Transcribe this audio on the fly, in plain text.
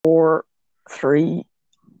Four, three,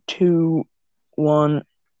 two, one.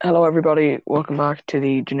 Hello, everybody. Welcome back to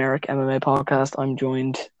the Generic MMA podcast. I'm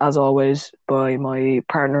joined, as always, by my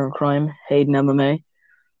partner in crime, Hayden MMA.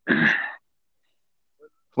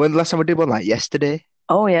 When the last time we did one? Like yesterday?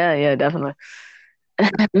 Oh, yeah, definitely.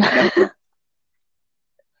 It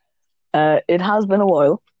has been a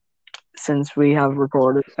while since we have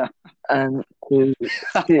recorded, and to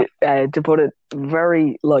put it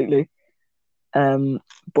very lightly,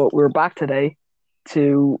 but we're back today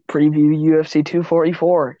to preview UFC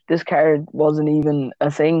 244. This card wasn't even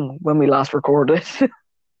a thing when we last recorded.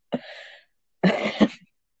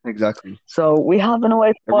 Exactly. So we have been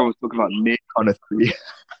away for Everyone was talking about Nick on a 3.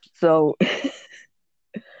 So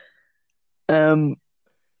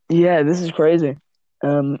yeah, this is crazy.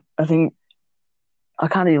 I think I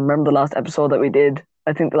can't even remember the last episode that we did.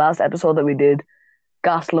 I think the last episode that we did,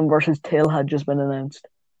 Gastelum versus Till had just been announced.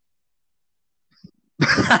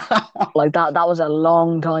 Like that was a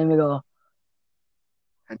long time ago.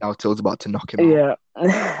 And now Till's about to knock him out.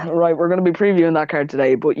 Yeah. Right, we're going to be previewing that card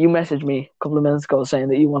today, but you messaged me a couple of minutes ago saying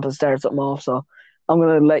that you want to start something off, so I'm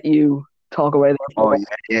going to let you talk away there. Oh,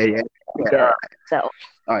 yeah. Yeah. So.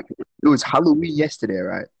 All right. It was Halloween yesterday,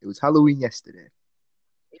 right? It was Halloween yesterday.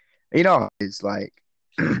 You know, it's like,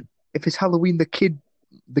 if it's Halloween, the kids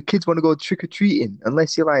want to go trick-or-treating,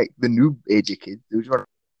 unless you're like the new age of kids.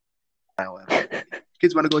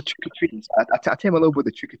 Kids want to go trick-or-treating. So I tell my little brother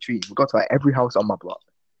trick-or-treating. We go to like every house on my block.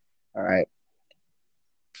 All right.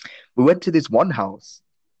 We went to this one house.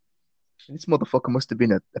 This motherfucker must have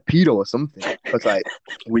been a pedo or something. Because like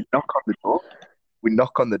we knock on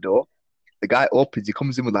the door. The guy opens. He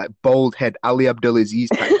comes in with like bald head, Ali Abdulaziz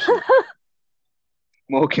type shit,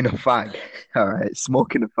 smoking a fag. All right,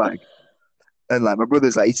 smoking a fag. And like my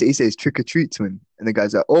brother's like he says trick or treat to him, and the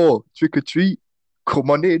guy's like, "Oh, trick or treat, come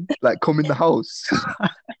on in, like come in the house."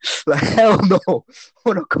 Like hell no,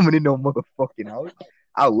 we're not coming in no motherfucking house.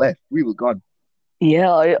 I left. We were gone.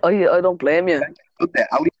 Yeah, I don't blame you. Stood there.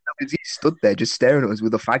 Ali Abdulaziz stood there just staring at us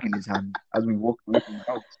with a fag in his hand as we walked away from the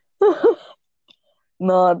house.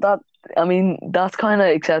 No, that's kind of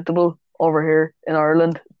acceptable over here in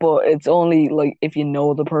Ireland, but it's only like if you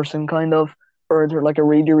know the person, kind of, or they're like a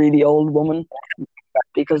really, really old woman,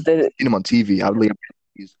 because they seen him on TV.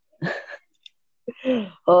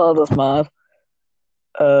 Oh, that's mad.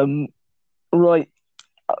 Right.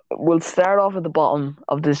 We'll start off at the bottom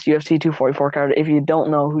of this UFC 244 card. If you don't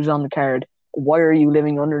know who's on the card, why are you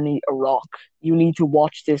living underneath a rock? You need to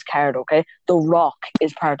watch this card, okay? The Rock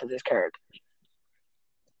is part of this card.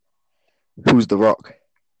 Who's the Rock?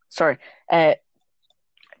 Sorry,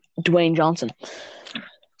 Dwayne Johnson.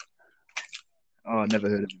 Oh, never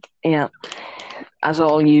heard of him. Yeah, as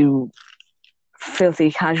all you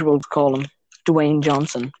filthy casuals call him, Dwayne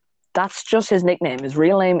Johnson. That's just his nickname. His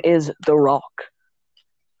real name is The Rock.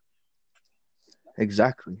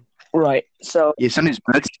 Exactly. Right. So it's on his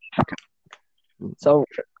birth certificate. So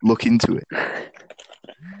look into it.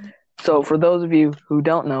 So for those of you who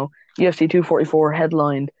don't know, UFC 244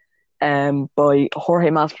 headlined by Jorge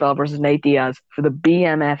Masvidal versus Nate Diaz for the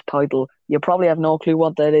BMF title. You probably have no clue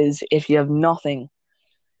what that is if you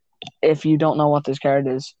don't know what this card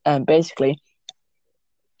is. Basically,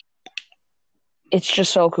 it's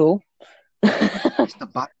just so cool. It's the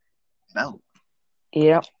back belt.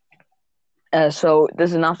 Yeah. So this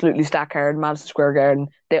is an absolutely stacked card, Madison Square Garden.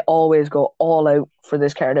 They always go all out for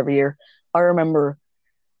this card every year. I remember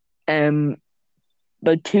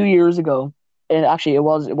about 2 years ago, and actually it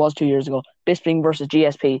was 2 years ago, Bisping versus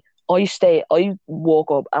GSP. I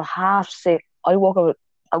woke up at 6:30. I woke up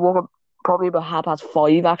probably about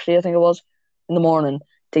 5:30, actually, I think it was, in the morning,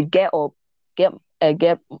 to get up, get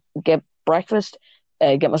breakfast,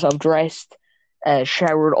 get myself dressed,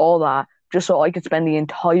 showered, all that, just so I could spend the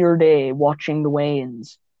entire day watching the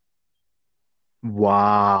weigh-ins.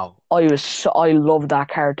 Wow. I love that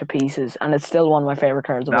card to pieces, and it's still one of my favorite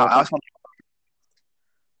cards of all time.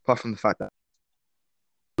 Apart from the fact that,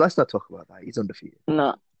 let's not talk about that. He's undefeated.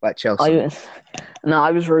 No, like Chelsea.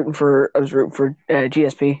 I was rooting for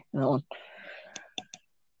GSP in that one.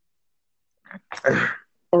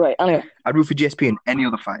 All right. Anyway, I'd root for GSP in any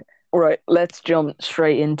other fight. All right. Let's jump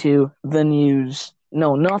straight into the news.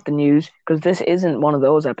 No, not the news, because this isn't one of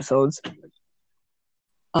those episodes.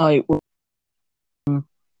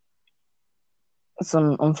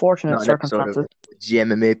 Some unfortunate circumstances.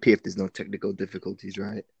 GMMAP if there's no technical difficulties,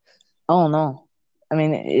 right? Oh no! I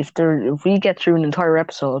mean, if we get through an entire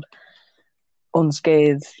episode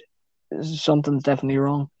unscathed, something's definitely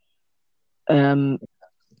wrong.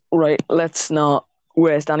 Right. Let's not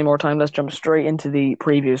waste any more time. Let's jump straight into the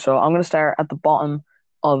preview. So I'm going to start at the bottom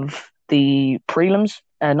of the prelims.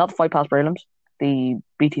 not the Fight Pass prelims, the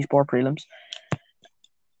BT Sport prelims,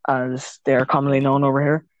 as they're commonly known over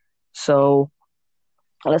here. So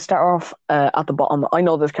let's start off at the bottom. I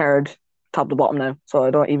know this card top to bottom now, so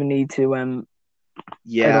I don't even need to. I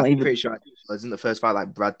Yeah, don't I'm even. pretty sure it was in the first fight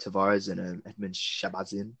like Brad Tavares and Edmund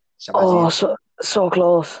Shabazian. Oh, Shabazian. so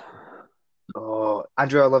close. Oh,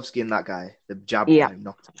 Andrei Arlovsky and that guy, the jab Yeah. guy,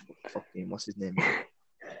 knocked him. Fuck him. What's his name?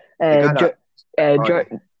 The Uh, guy Jer-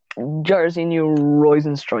 that. Oh, Jairzinho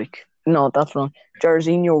Rosenstrike. No, that's wrong.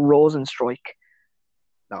 Jairzinho Rosenstrike.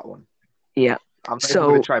 that one. Yeah. I'm not even So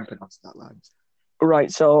gonna try and pronounce that line.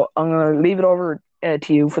 right. So I'm gonna leave it over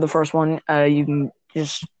to you for the first one. You can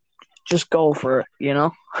just go for it. You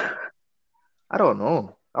know. I don't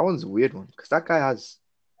know. That one's a weird one because that guy has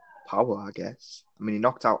power, I guess. I mean, he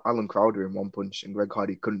knocked out Alan Crowder in one punch, and Greg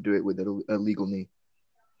Hardy couldn't do it with a legal knee.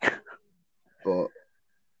 But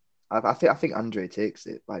I think Andre takes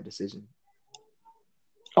it by decision.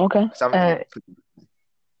 Okay. 'Cause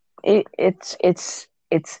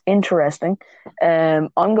It's interesting.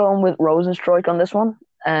 I'm going with Rosenstrike on this one.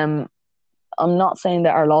 I'm not saying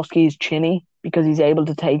that Arlovsky is chinny because he's able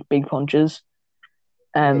to take big punches.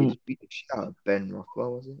 yeah, he just beat the shit out of Ben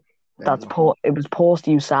Rothwell, was it? It was post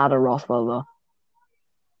USADA Rothwell though.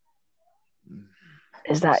 Mm.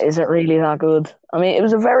 Is it really that good? I mean, it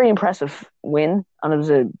was a very impressive win and it was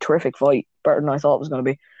a terrific fight, better than I thought it was going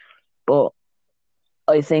to be. But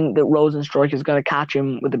I think that Rosenstrike is going to catch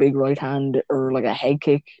him with a big right hand or like a head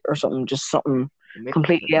kick or something, just something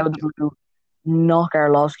completely out of the blue, knock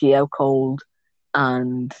Arlovsky out cold,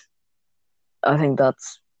 and I think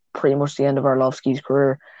that's pretty much the end of Arlovsky's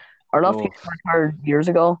career. Arlovsky retired years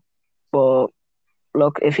ago, but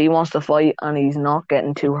look, if he wants to fight and he's not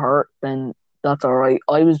getting too hurt, then that's all right.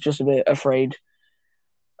 I was just a bit afraid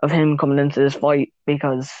of him coming into this fight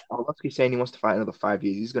because Arlovsky's saying he wants to fight another 5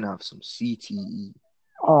 years. He's gonna have some CTE.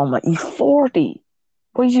 oh my, he's 40.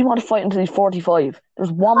 Why does he want to fight until he's 45?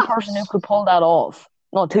 There's one person who could pull that off.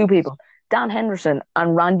 No, two people. Dan Henderson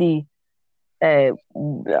and Randy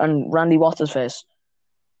what's his face?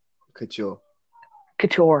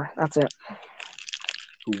 Couture, that's it.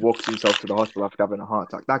 Who walks himself to the hospital after having a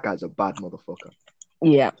heart attack. That guy's a bad motherfucker.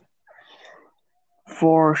 Yeah.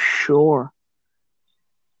 For sure.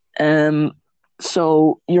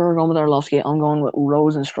 So you're going with Arlovsky. I'm going with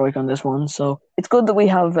Rosenstrike on this one. So it's good that we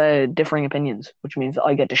have differing opinions, which means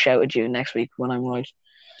I get to shout at you next week when I'm right.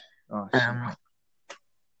 Oh, shit.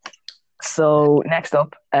 So next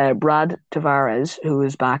up, Brad Tavares, who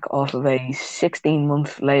is back off of a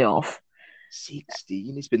 16-month layoff.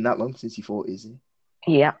 16? It's been that long since he fought, is it?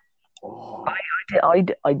 Yeah. Oh. I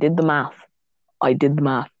did the math. I did the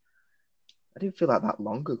math. I didn't feel like that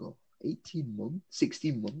long ago. 18 months?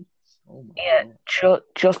 16 months? Oh my God.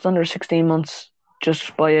 Just under 16 months,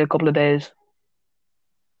 just by a couple of days.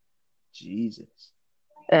 Jesus.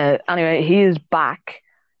 Anyway, he is back.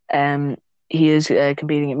 He is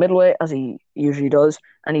competing at middleweight, as he usually does,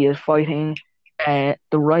 and he is fighting the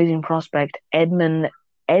rising prospect, Edmund,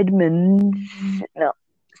 no,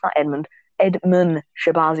 it's not Edmund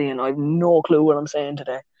Shabazian. I have no clue what I'm saying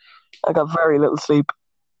today. I got very little sleep.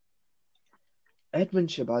 Edmund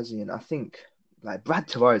Shabazian, I think, like, Brad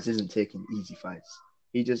Tavares isn't taking easy fights.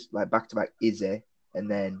 He just, like, back-to-back Izzy,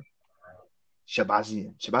 and then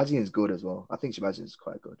Shabazian. Shabazian's good as well. I think Shabazian's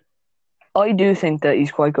quite good. I do think that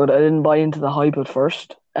he's quite good. I didn't buy into the hype at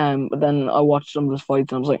first, but then I watched some of his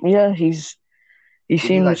fights and I was like, yeah, he seems.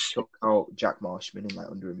 He like took out Jack Marshman in like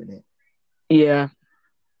under a minute. Yeah.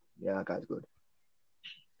 Yeah, that guy's good.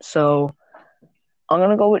 So I'm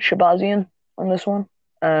gonna go with Shabazian on this one.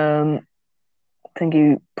 I think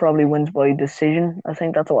he probably wins by decision. I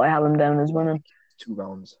think that's what I have him down as winning. 2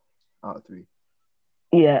 rounds out of 3.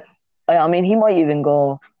 Yeah, I mean he might even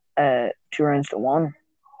go 2 rounds to 1.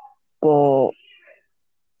 But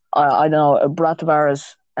I don't know. Brad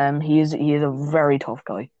Tavares, he is a very tough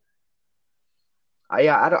guy.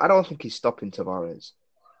 I don't think he's stopping Tavares.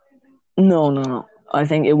 No. I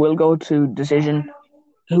think it will go to decision.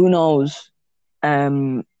 Who knows?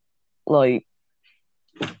 And we're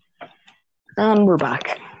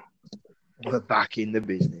back. We're back in the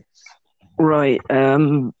business. Right.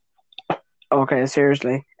 Okay,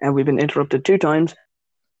 seriously. And we've been interrupted 2 times.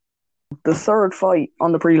 The third fight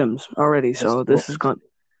on the prelims already, so this is going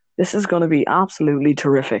to be absolutely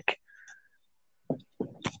terrific.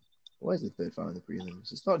 Why is the third fight on the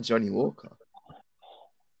prelims? It's not Johnny Walker.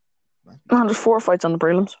 Man, there's 4 fights on the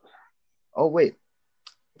prelims. Oh wait,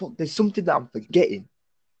 look, there's something that I'm forgetting,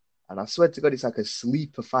 and I swear to God, it's like a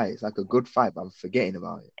sleeper fight. It's like a good fight, but I'm forgetting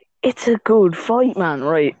about it. It's a good fight, man.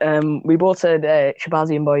 Right? We both said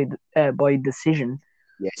Shabazian by decision.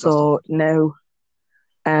 Yeah. So now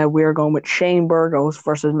We're going with Shane Burgos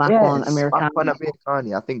versus Makwan Yes, Makwan Amirkhani.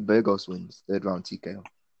 Amirkhani. I think Burgos wins third round TKO.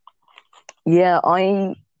 Yeah,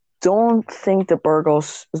 I don't think that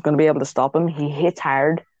Burgos is going to be able to stop him. He hits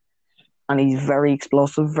hard and he's very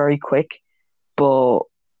explosive, very quick, but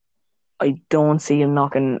I don't see him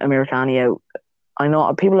knocking Amirkhani out. I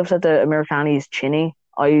know people have said that Amirkhani is chinny.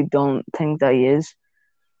 I don't think that he is.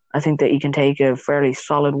 I think that he can take a fairly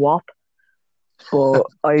solid whop, but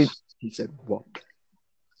He said what?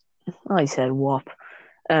 I said whop.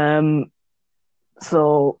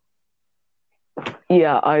 So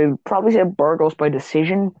yeah, I probably say Burgos by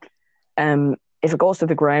decision. If it goes to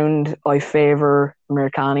the ground, I favor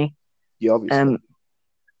Amirkhani. Yeah, obviously.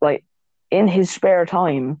 Like in his spare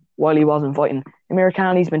time while he wasn't fighting,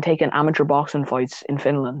 Amirkhani's been taking amateur boxing fights in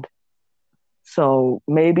Finland. So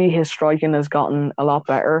maybe his striking has gotten a lot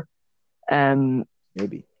better.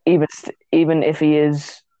 Maybe. Even if he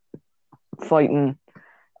is fighting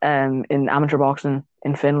in amateur boxing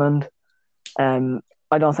in Finland,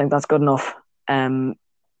 I don't think that's good enough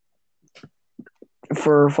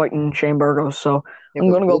for fighting Shane Burgos. So Yeah, I'm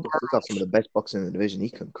but going to go Burgos does have some of the best boxing in the division. He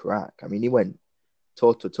can crack. I mean, he went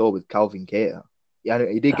toe to toe with Calvin Kattar. Yeah,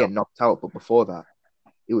 he did get knocked out, but before that,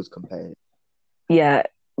 he was competitive. Yeah,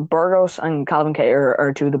 Burgos and Calvin Kattar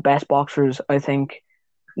are two of the best boxers, I think.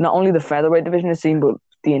 Not only the featherweight division has seen, but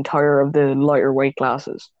the entire of the lighter weight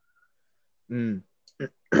classes.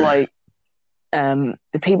 Like, the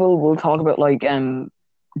people will talk about like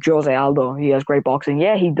Jose Aldo. He has great boxing.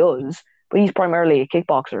 Yeah, he does, but he's primarily a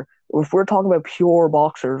kickboxer. If we're talking about pure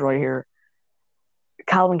boxers right here,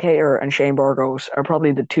 Calvin Kattar and Shane Burgos are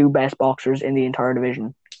probably the two best boxers in the entire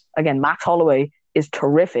division. Again, Max Holloway is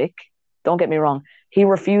terrific. Don't get me wrong. He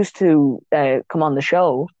refused to come on the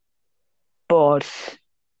show, but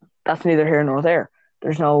that's neither here nor there.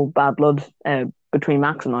 There's no bad blood between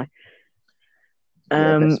Max and I.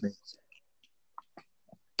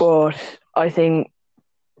 But I think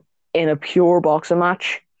in a pure boxing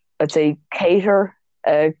match, I'd say Kattar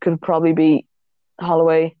could probably beat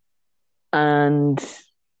Holloway, and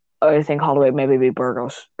I think Holloway maybe beat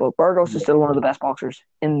Burgos. But Burgos is still one of the best boxers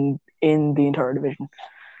in the entire division.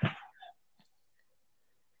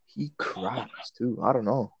 He cracks too. I don't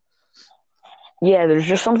know. Yeah, there's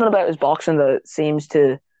just something about his boxing that seems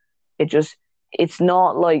to it's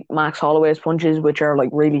not like Max Holloway's punches, which are like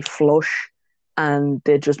really flush and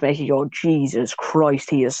they just make you go, Jesus Christ,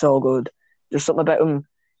 he is so good. There's something about him.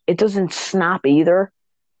 It doesn't snap either.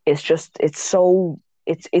 It's just it's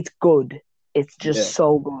good. It's just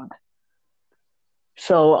so good.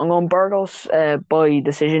 So I'm going Burgos by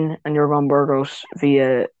decision, and you're going Burgos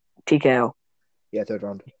via TKO. Yeah, third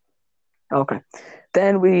round. Okay.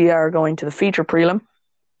 Then we are going to the feature prelim,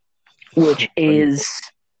 which is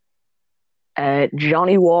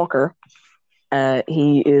Johnny Walker.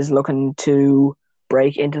 He is looking to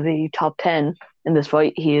break into the top 10 in this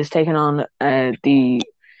fight. He is taking on the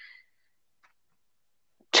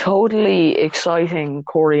totally exciting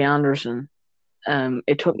Corey Anderson.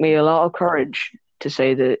 It took me a lot of courage to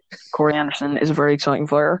say that Corey Anderson is a very exciting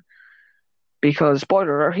fighter because,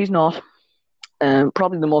 spoiler alert, he's not.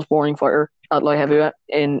 Probably the most boring fighter at light heavyweight,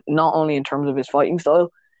 not only in terms of his fighting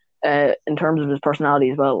style, in terms of his personality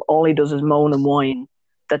as well. All he does is moan and whine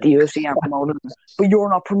that the UFC aren't promoting him, but you're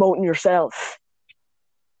not promoting yourself.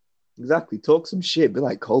 Exactly. Talk some shit. Be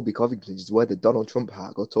like Colby Covington, just wear the Donald Trump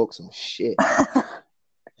hat. Go talk some shit.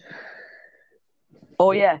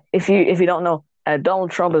 Oh yeah, if you don't know, Donald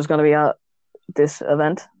Trump is going to be at this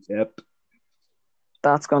event. Yep.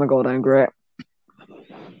 That's going to go down great.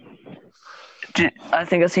 I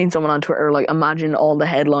think I've seen someone on Twitter like, imagine all the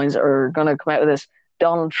headlines are going to come out of this.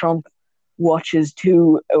 Donald Trump watches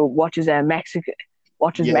Mexican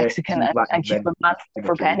and Cuban man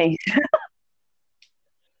for pennies.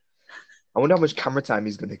 I wonder how much camera time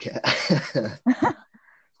he's going to get.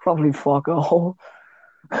 Probably fuck all.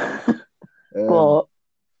 But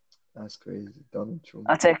that's crazy. Donald Trump.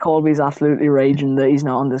 I'd say Colby's absolutely raging that he's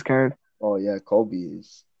not on this card. Oh yeah, Colby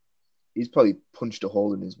is. He's probably punched a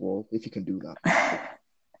hole in his wall if he can do that.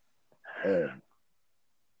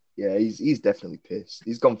 Yeah, he's definitely pissed.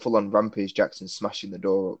 He's gone full on Rampage Jackson, smashing the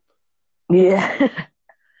door up. Yeah.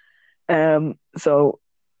 So,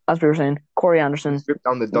 as we were saying, Corey Anderson stripped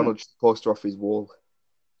down the Donald Trump poster off his wall.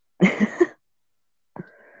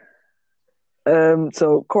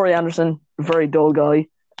 So Corey Anderson, very dull guy.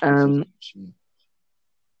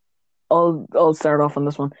 I'll start off on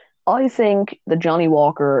this one. I think that Johnny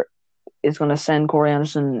Walker is going to send Corey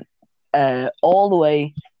Anderson all the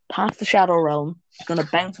way past the Shadow Realm. He's going to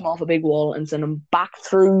bounce him off a big wall and send him back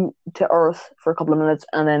through to Earth for a couple of minutes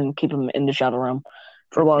and then keep him in the Shadow Realm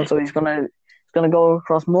for a while. So he's going It's going to go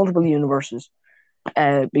across multiple universes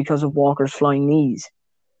because of Walker's flying knees.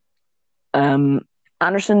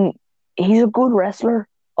 Anderson, he's a good wrestler.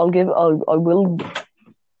 I will give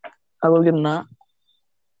him that.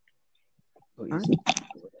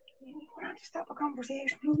 Just have a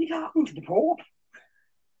conversation. Who are we talking to? The Pope?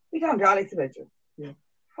 We don't dialect about you. Yeah.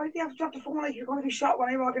 Why do you have to drop the phone like you're going to be shot when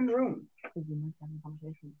I walk in the room? Because you might have a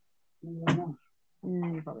conversation. No, I'm not.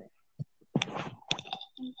 You probably.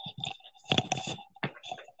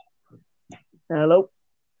 Hello?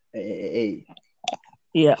 Hey.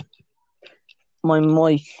 Yeah. My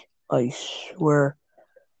mic, I swear.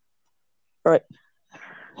 Right.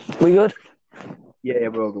 We good? Yeah,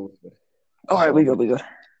 we're all good. Alright, we good.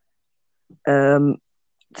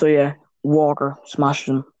 So yeah, Walker smashed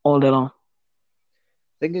him all day long.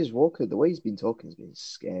 Thing is, Walker, the way he's been talking has been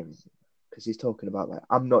scary. Because he's talking about, like,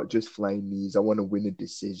 I'm not just flying knees. I want to win a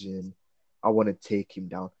decision. I want to take him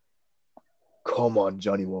down. Come on,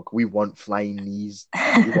 Johnny Walker. We want flying knees.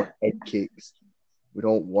 We want head kicks. We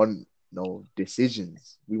don't want no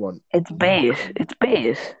decisions. We want... It's bait. It's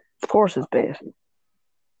bait. Of course it's bait.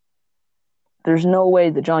 There's no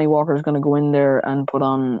way that Johnny Walker is going to go in there and put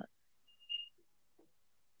on...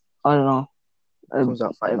 I don't know. Comes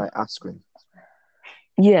out fighting like Askren.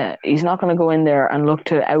 Yeah, he's not going to go in there and look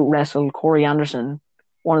to out-wrestle Corey Anderson,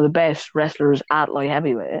 one of the best wrestlers at light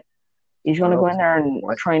heavyweight. He's going to go in there and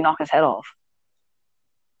try and knock his head off.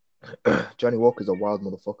 Johnny Walker's a wild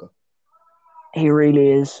motherfucker. He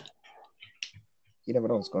really is. You never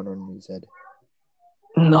know what's going on in his head.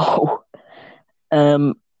 No.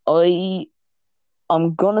 I'm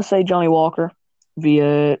going to say Johnny Walker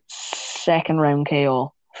via second round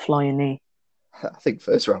KO, flying knee. I think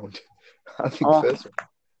first round. First round.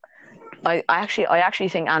 I actually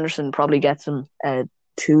think Anderson probably gets him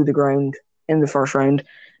to the ground in the first round,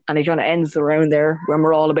 and he kind of ends the round there when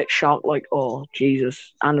we're all a bit shocked, like, oh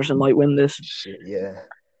Jesus, Anderson might win this. Shit, yeah.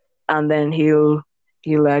 And then he'll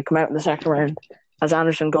come out in the second round as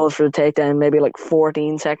Anderson goes for the takedown, maybe like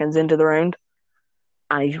 14 seconds into the round,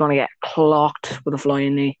 and he's going to get clocked with a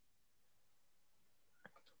flying knee.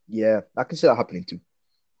 Yeah, I can see that happening too.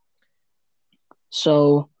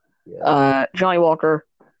 So, Johnny Walker,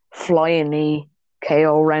 flying knee,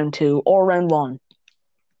 KO round 2 or round 1.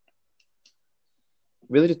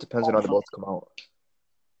 Really just depends on how the both come out.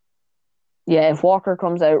 Yeah, if Walker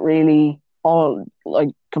comes out really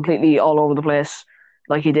completely all over the place,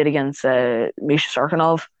 like he did against Misha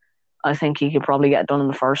Serkinov, I think he could probably get it done in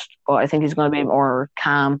the first. But I think he's going to be more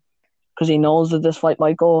calm because he knows that this fight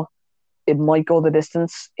might go the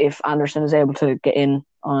distance if Anderson is able to get in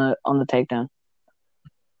on the takedown.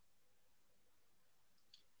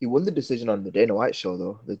 He won the decision on the Dana White show,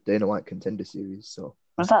 though, the Dana White Contender Series. So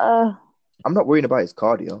was that I'm not worrying about his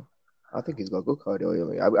cardio. I think he's got good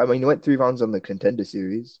cardio. I mean, he went 3 rounds on the Contender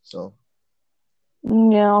Series, so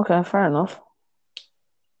yeah, okay, fair enough.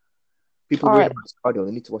 People worrying about his cardio,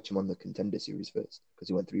 they need to watch him on the Contender Series first because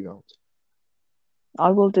he went 3 rounds. I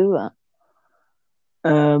will do that.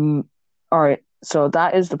 All right, so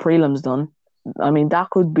that is the prelims done. I mean, that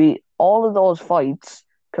could be all of those fights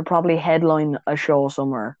could probably headline a show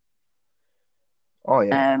somewhere. Oh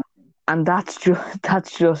yeah. And that's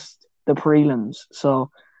just the prelims.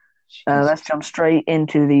 So let's jump straight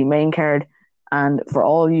into the main card. And for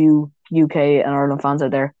all you UK and Ireland fans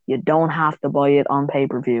out there, you don't have to buy it on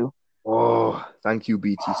pay-per-view. Oh, thank you,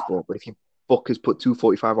 BT Sport. But if you fuckers put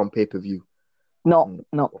 245 on pay-per-view, no,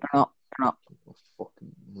 they're not.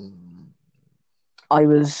 I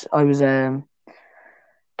was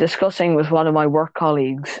discussing with one of my work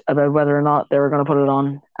colleagues about whether or not they were going to put it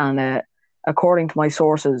on, and according to my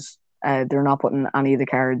sources, they're not putting any of the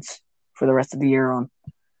cards for the rest of the year on.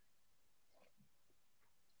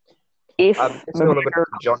 If McGregor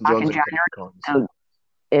comes back in January,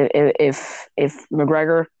 if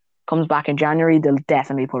McGregor comes back in January, they'll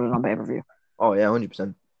definitely put it on pay-per-view. Oh yeah,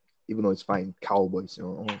 100%. Even though it's fighting Cowboys,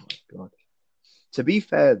 oh my god. To be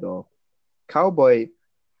fair though, Cowboy,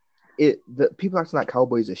 people acting like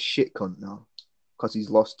Cowboy is a shit cunt now because he's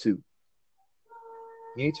lost 2.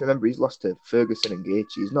 You need to remember he's lost to Ferguson and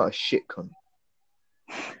Gaethje. He's not a shit cunt.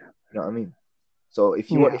 You know what I mean? So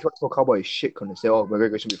if you want to call Cowboy a shit cunt and say, oh,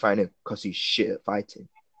 McGregor should be fighting him because he's shit at fighting,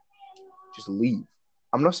 just leave.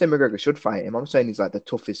 I'm not saying McGregor should fight him. I'm saying he's like the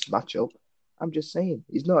toughest matchup. I'm just saying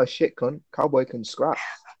he's not a shit cunt. Cowboy can scrap.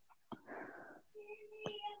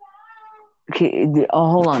 Okay,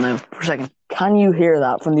 hold on now for a second. Can you hear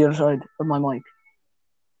that from the other side of my mic?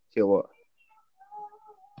 Hear what?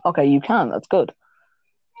 Okay, you can. That's good.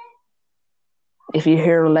 If you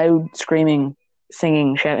hear loud screaming,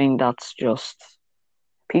 singing, shouting, that's just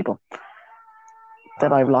people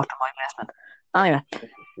that I've locked in my basement. Anyway,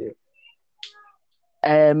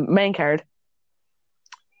 main card,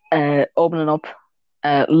 opening up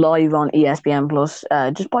live on ESPN Plus.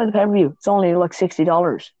 Just buy the pay-per-view. It's only like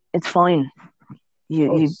 $60. It's fine.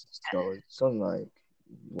 You something like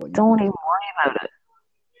what don't even worry about it.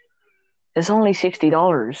 It's only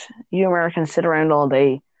 $60. You Americans sit around all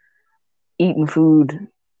day eating food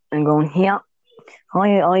and going, yeah,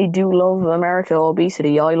 I do love America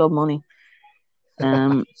obesity. I love money.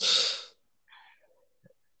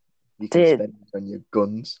 you can spend it on your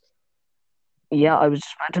guns. Yeah, I was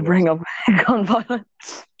just about to bring up gun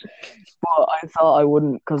violence, but I thought I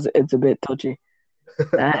wouldn't because it's a bit touchy.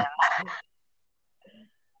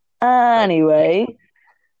 Anyway,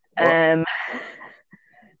 Kevin,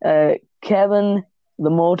 the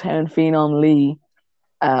Motown Phenom Lee,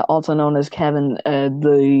 also known as Kevin,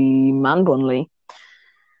 the Man Bun Lee.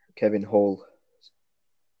 Kevin Hall.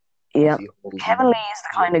 Yeah, Kevin Lee is the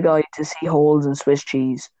kind of guy to see holes in Swiss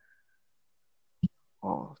cheese.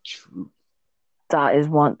 Oh, true. That is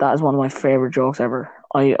one of my favorite jokes ever.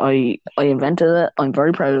 I invented it. I'm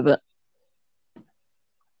very proud of it.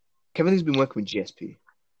 Kevin Lee's been working with GSP,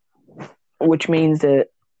 which means that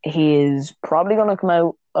he is probably going to come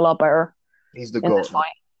out a lot better. He's the GOAT.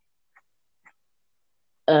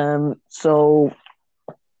 So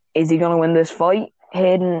is he going to win this fight?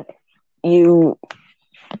 Hayden, you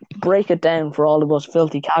break it down for all of us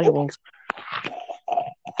filthy casuals.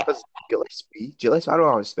 Because Gillespie, I don't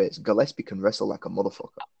know how to say it. Gillespie can wrestle like a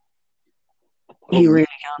motherfucker. He really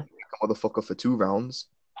can. Like a motherfucker for 2 rounds.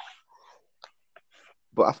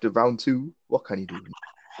 But after round 2, what can he do?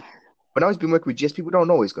 But now he's been working with GSP. We don't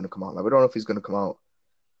know he's going to come out. Like, we don't know if he's going to come out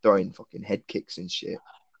throwing fucking head kicks and shit.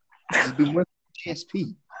 He's been working with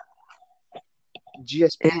GSP.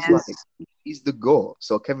 GSP is like, he's the GOAT.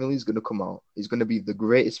 So Kevin Lee's going to come out. He's going to be the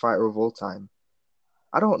greatest fighter of all time.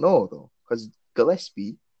 I don't know, though, because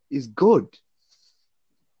Gillespie is good.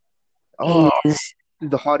 Oh, this is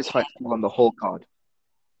the hardest fight on the whole card.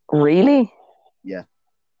 Really? Yeah.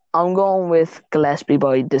 I'm going with Gillespie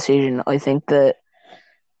by decision. I think that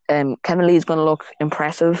Kevin Lee is going to look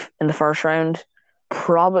impressive in the first round.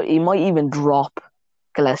 Probably, he might even drop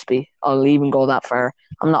Gillespie. I'll even go that far.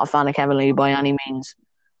 I'm not a fan of Kevin Lee by any means.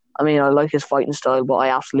 I mean, I like his fighting style, but I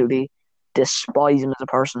absolutely despise him as a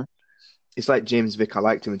person. It's like James Vick. I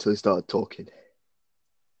liked him until he started talking.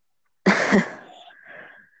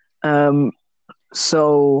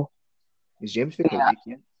 So is James Vick a weak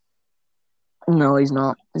yet? No, he's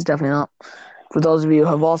not. He's definitely not. For those of you who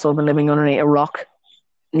have also been living underneath a rock,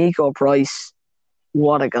 Nico Price,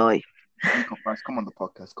 what a guy. Nico Price, come on the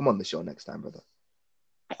podcast. Come on the show next time, brother.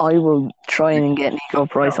 I will try and get Nico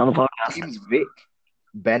Price on the podcast. James Vick,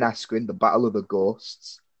 Ben Askren, the Battle of the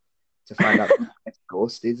Ghosts, to find out who the best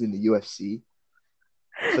ghost is in the UFC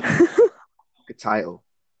for the title.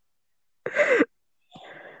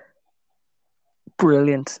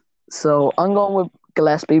 Brilliant. So I'm going with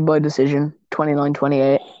Gillespie by decision,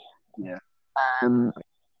 29-28. Yeah. I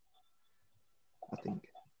think.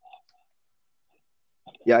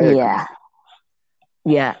 Yeah.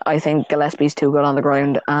 Yeah, I think Gillespie's too good on the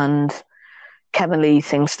ground, and Kevin Lee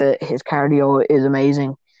thinks that his cardio is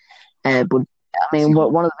amazing. But I mean,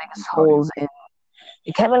 one of the biggest holes in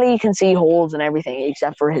Kevin Lee can see holes in everything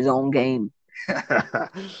except for his own game. All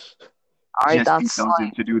right, that's tells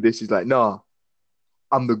him to do this. He's like, no,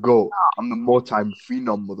 I'm the GOAT. I'm the more-time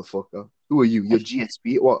phenom, motherfucker. Who are you? You're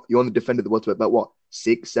GSP? What? You only defended the welterweight belt, what,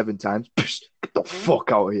 6-7 times? Get the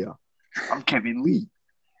fuck out of here. I'm Kevin Lee.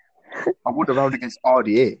 I won a round against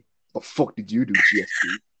RDA. What the fuck did you do,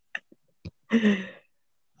 GSP?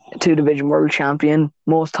 2-division world champion,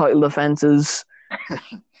 most title defenses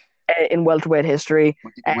in welterweight history.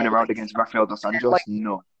 Did you win a round against Rafael Dos Anjos?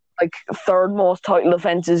 No. Like 3rd most title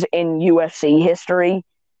defenses in UFC history.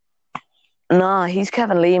 Nah, he's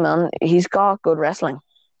Kevin Lee, man. He's got good wrestling.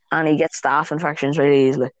 And he gets staph infections really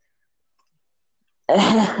easily.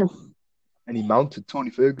 And he mounted Tony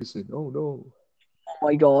Ferguson. Oh, no. Oh,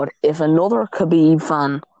 my God. If another Khabib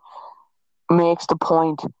fan makes the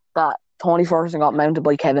point that Tony Ferguson got mounted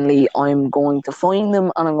by Kevin Lee, I'm going to find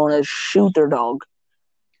them and I'm going to shoot their dog.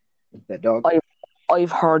 That dog?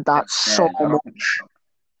 I've heard that so much.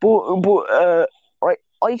 But right,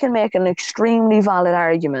 I can make an extremely valid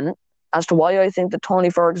argument as to why I think that Tony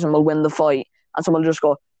Ferguson will win the fight, and someone will just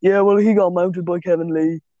go, yeah, well, he got mounted by Kevin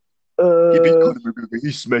Lee. He beat Conor McGregor.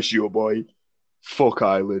 He smashed your boy. Fuck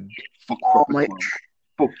Ireland. Fuck Proper Club.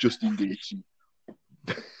 Fuck Justin Gaethje.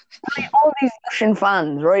 All these Russian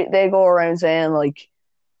fans, right? They go around saying like,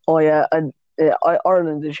 "Oh yeah,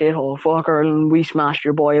 Ireland's a shithole. Fuck Ireland. We smashed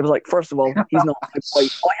your boy." I was like, first of all, he's not my boy.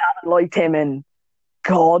 I haven't liked him in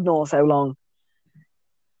God knows how long.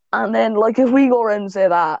 And then, like, if we go around and say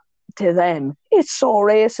that to them, it's so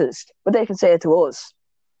racist. But they can say it to us.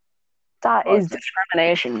 That is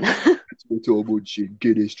discrimination. It's all bullshit,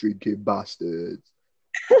 Guinness drinking bastards.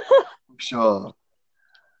 Sure.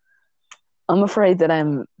 I'm afraid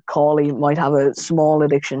that Cauley might have a small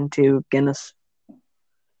addiction to Guinness.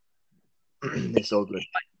 It's so good.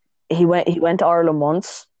 He went to Ireland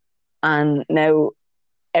once, and now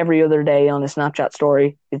every other day on his Snapchat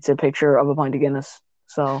story, it's a picture of a pint of Guinness.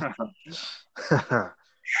 So,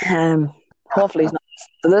 hopefully he's not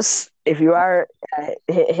listening to this. If you are,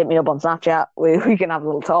 hit me up on Snapchat. We can have a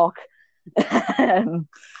little talk.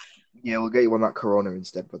 Yeah, we'll get you on that Corona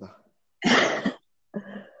instead, brother.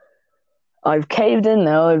 I've caved in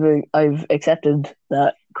now. I've accepted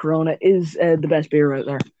that Corona is the best beer out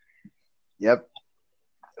there. Yep.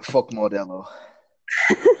 Fuck Modelo.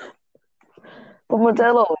 But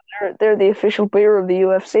Modelo, they're the official beer of the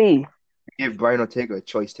UFC. Gave Brian Ortega a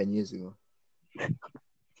choice 10 years ago.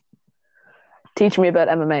 Teach me about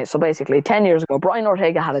MMA. So basically, 10 years ago, Brian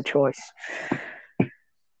Ortega had a choice.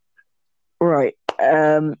 Right.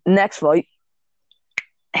 Next fight.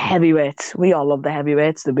 Heavyweights. We all love the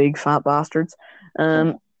heavyweights, the big fat bastards.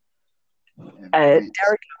 Derek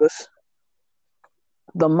Lewis,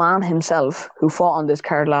 the man himself who fought on this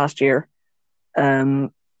card last year. See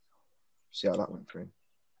how that went for him.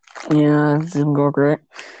 Yeah, it didn't go great.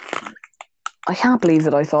 I can't believe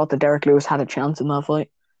that I thought that Derek Lewis had a chance in that fight.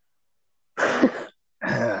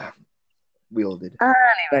 We all did.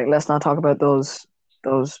 Anyway, let's not talk about those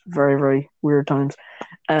very, very weird times.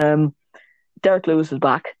 Derek Lewis is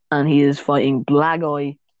back, and he is fighting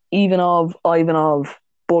Blagoy Ivanov,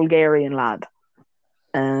 Bulgarian lad.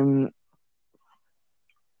 Let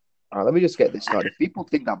me just get this started. If people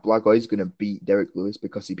think that Blagoy is going to beat Derek Lewis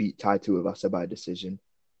because he beat Tai Tuivasa by decision,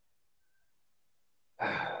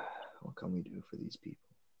 what can we do for these people?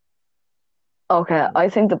 Okay, I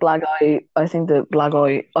think that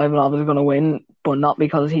Blagoy Ivanov is going to win, but not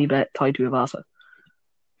because he bet Tai Tuivasa.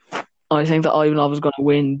 I think that Ivanov is going to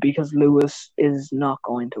win because Lewis is not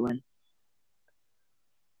going to win.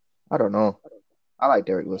 I don't know. I like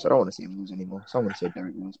Derek Lewis. I don't want to see him lose anymore. So I'm going to say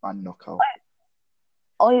Derek Lewis by knockout.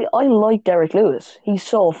 I like Derek Lewis. He's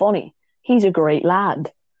so funny. He's a great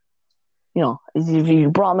lad. You know, if you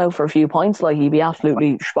brought him out for a few points, like, he'd be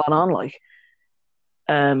absolutely spot on, like.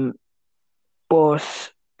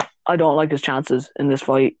 But I don't like his chances in this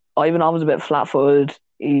fight. Ivanov is a bit flat-footed.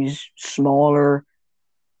 He's smaller.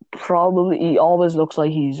 Probably, he always looks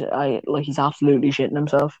like he's absolutely shitting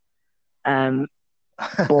himself. But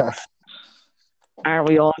aren't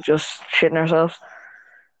we all just shitting ourselves?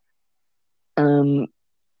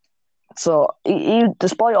 So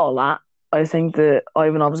despite all that, I think that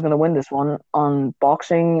Ivanov is going to win this one on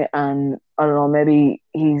boxing, and I don't know, maybe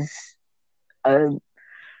he's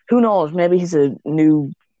who knows, maybe he's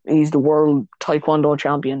the world Taekwondo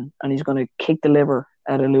champion, and he's going to kick the liver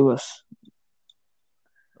out of Lewis.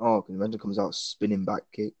 Oh, can you imagine comes out spinning back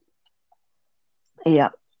kick? Yeah.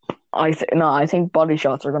 I think body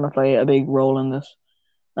shots are going to play a big role in this.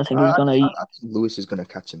 I think he's going to... I think Lewis is going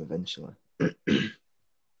to catch him eventually.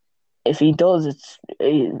 If he does,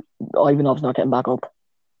 Ivanov's not getting back up.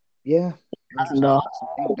 Yeah. That's the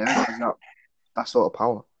thing. Derek has that sort of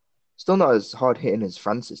power. Still not as hard hitting as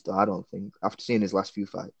Francis, though, I don't think, after seeing his last few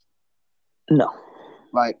fights. No.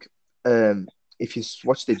 Like, if you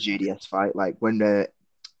watch the JDS fight, like, when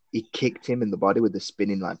he kicked him in the body with the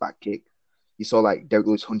spinning, like, back kick, you saw, like, Derek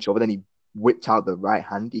Lewis hunch over, then he whipped out the right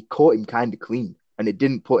hand. He caught him kind of clean, and it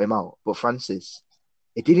didn't put him out. But Francis,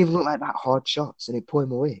 it didn't even look like that hard shots, and it put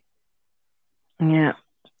him away. Yeah.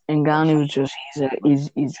 Ngannou was just, he's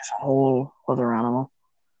just a whole other animal.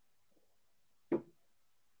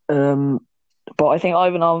 But I think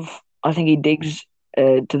Ivanov, he digs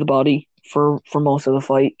to the body for most of the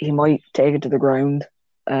fight. He might take it to the ground,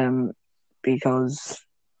 because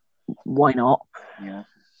why not? Yeah.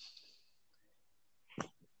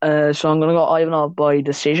 So I'm going to go Ivanov by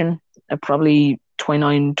decision, probably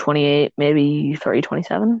 29-28, maybe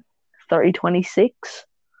 30-27, 30-26.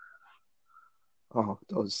 Oh,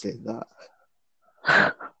 don't say that.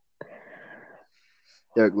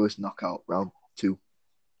 Derek Lewis knockout, round 2.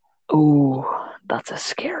 Ooh, that's a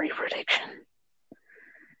scary prediction.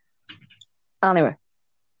 Anyway,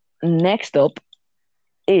 next up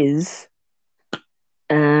is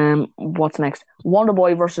what's next?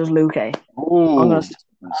 Wonderboy versus Luke. I'm gonna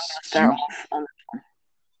start off on this one.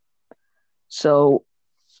 So,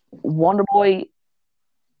 Wonderboy,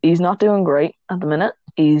 he's not doing great at the minute.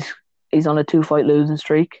 He's on a 2-fight losing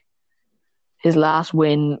streak. His last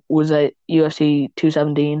win was at UFC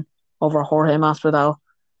 217 over Jorge Masvidal.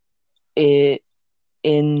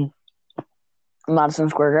 in Madison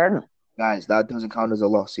Square Garden. Guys, that doesn't count as a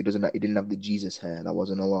loss. He didn't have the Jesus hair. That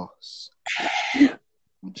wasn't a loss.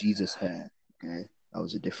 Jesus hair. Okay, that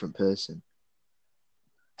was a different person.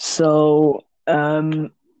 So, yeah,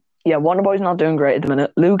 Wonderboy's not doing great at the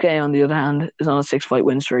minute. Luke A, on the other hand, is on a 6-fight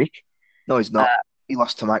win streak. No, he's not. He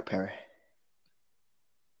lost to Mike Perry.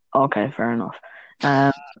 Okay, fair enough.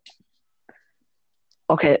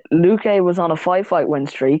 Okay, Luke A was on a 5-fight win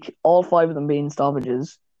streak, all 5 of them being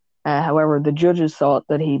stoppages. However, the judges thought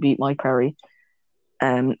that he beat Mike Perry.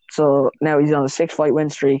 So now he's on a 6-fight win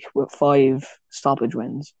streak with 5 stoppage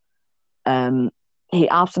wins. He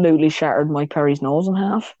absolutely shattered Mike Perry's nose in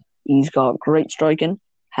half. He's got great striking.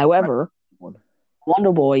 However,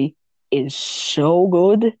 Wonderboy is so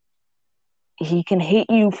good. He can hit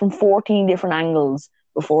you from 14 different angles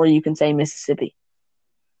before you can say Mississippi.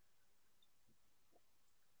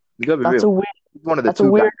 You gotta be That's real. a weird. One of the That's a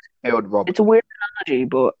two weird. guys killed Rob. It's a weird analogy,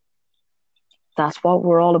 but that's what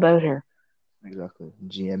we're all about here. Exactly.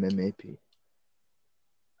 GMMAP.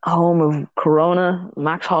 Home of Corona,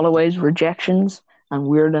 Max Holloway's rejections, and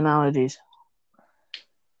weird analogies.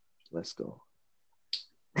 Let's go.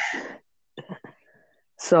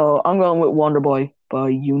 So I'm going with Wonderboy by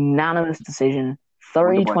unanimous decision.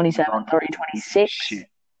 30-27, Wonderboy. 30-26, Shit.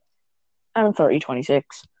 and 30-26.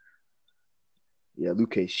 Yeah,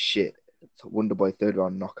 Luke is shit. Wonderboy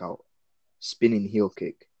 3rd-round knockout. Spinning heel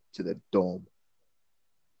kick to the dome.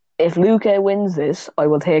 If Luke wins this, I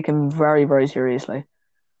will take him very, very seriously.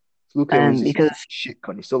 Luke was because shit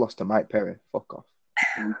cunt. He still lost to Mike Perry. Fuck off.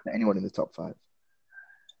 Anyone in the top 5.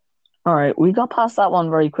 all right, we got past that one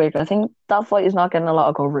very quick. I think that fight is not getting a lot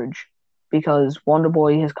of coverage because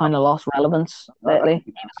Wonderboy has kind of lost relevance lately.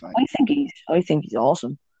 I think he's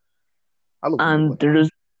awesome. I love and Wonderboy.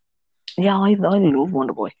 I love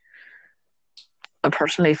Wonderboy. I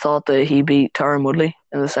personally thought that he beat Tyron Woodley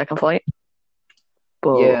in the second fight.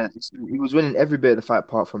 But yeah, he was winning every bit of the fight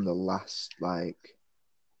apart from the last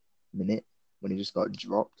minute when he just got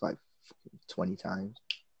dropped 20 times.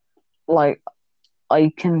 I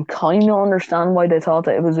can kind of understand why they thought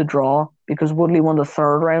that it was a draw because Woodley won the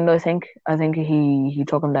 3rd round. I think he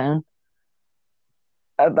took him down.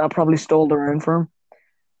 That probably stole the round for him.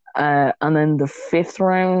 And then the 5th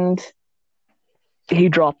round, he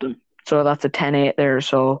dropped him. So that's a 10-8 there.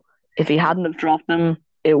 So if he hadn't have dropped him,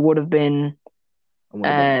 it would have been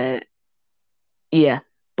yeah,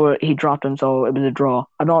 but he dropped him, so it was a draw.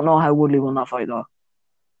 I don't know how Woodley won that fight though.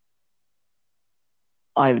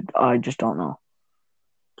 I just don't know.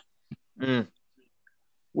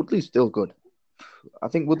 Woodley's still good. I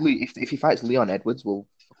think Woodley, if he fights Leon Edwards, we'll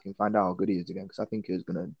fucking find out how good he is again. Because I think he was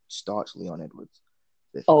gonna starch Leon Edwards.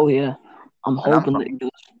 Oh yeah, I'm hoping that he does.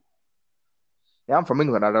 Yeah, I'm from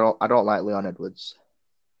England. I don't like Leon Edwards.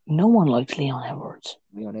 No one likes Leon Edwards.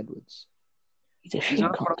 Leon Edwards. He's a shit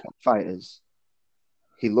cunt. One of the fighters.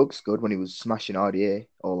 He looks good when he was smashing RDA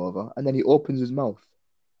all over, and then he opens his mouth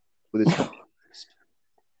with his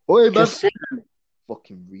oi, man!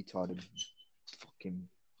 Fucking retarded. Fucking.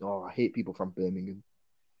 Oh, I hate people from Birmingham.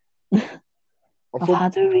 I've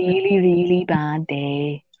had a really, really bad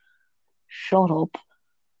day. Shut up.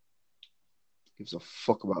 Gives a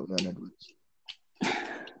fuck about Leon Edwards.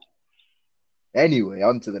 Anyway,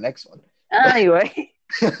 on to the next one. Anyway.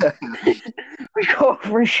 We go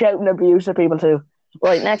for shouting abuse at people too.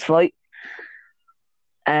 Right, next fight.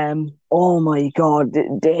 Oh my god,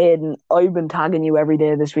 Hayden, I've been tagging you every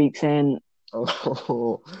day this week saying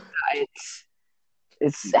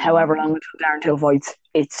it's however long until Darren Till fights.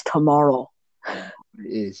 It's tomorrow. It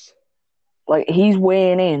is. He's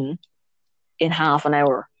weighing in half an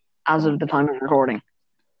hour as of the time of recording.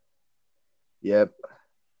 Yep.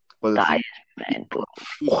 But that is mental.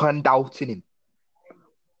 Fucking doubting him.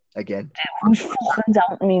 Again. Who's fucking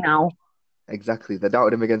doubting me now? Exactly. They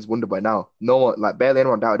doubted him against Wonderboy now. No one, barely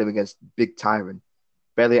anyone doubted him against Big Tyron.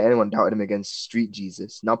 Barely anyone doubted him against Street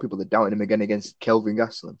Jesus. Now people are doubting him again against Kelvin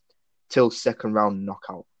Gastelum. Till 2nd round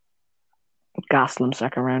knockout. Gastelum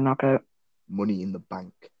 2nd round knockout. Money in the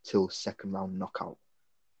bank. Till 2nd round knockout.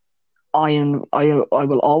 I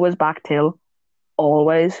will always back Till.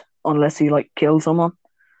 Always. Unless he kills someone.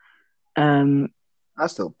 I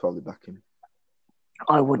still probably back him.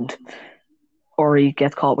 I wouldn't. Or he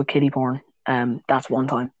gets caught with kiddie porn. That's one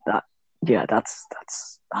time. That's kind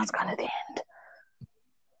of the end.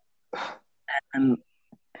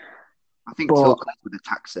 I think Till comes with a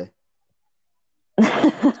taxi.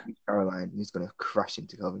 Caroline, he's gonna crash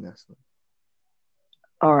into Kelvin Gastelum.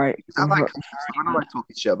 All right. I don't like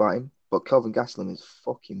talking shit about him, but Kelvin Gastelum is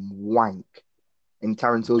fucking wank, and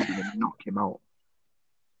Taryn Till's gonna knock him out.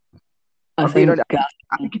 I I'm being think honest.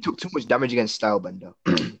 I think he took too much damage against Stylebender.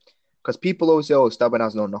 Because people always say, "Oh, Stylebender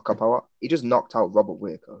has no knockout power." He just knocked out Robert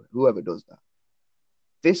Whittaker. Whoever does that,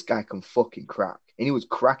 this guy can fucking crack, and he was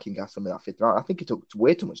cracking Gastelum in that 5th round. I think he took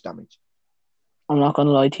way too much damage. I'm not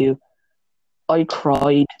gonna lie to you. I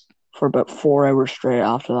cried for about 4 hours straight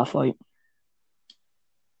after that fight.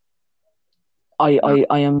 I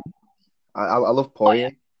am. I love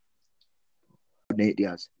Poirier. Nate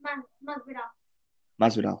Diaz. Masvidal.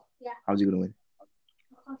 Masvidal. Yeah. How's he gonna win?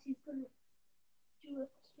 Because he's going to do a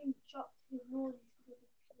swing shot to his nose.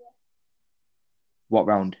 What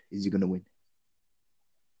round is he gonna win?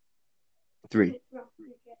 3.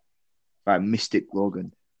 Right, Mystic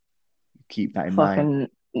Logan. Keep that in mind.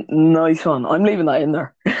 Fucking nice one. I'm leaving that in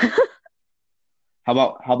there. How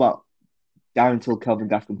about down until Kelvin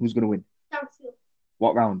Gastelum? Who's gonna win? Down two.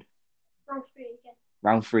 What round? Round 3 again.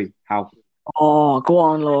 Round 3. How? Oh, go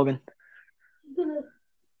on, Logan. He's going to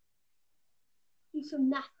do some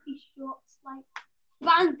nasty shots like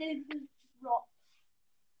banded and drop.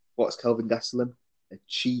 What's Kelvin Gastelum? A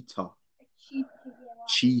cheetah. A cheetah.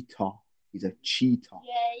 Cheetah. He's a cheetah.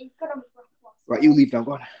 Yeah, he's got a rough one. Right, you leave now.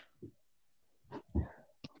 Go on.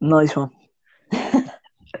 Nice one.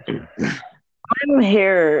 I'm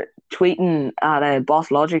here tweeting at Boss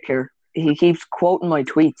Logic here. He keeps quoting my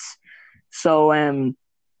tweets. So I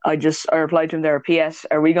replied to him there, PS,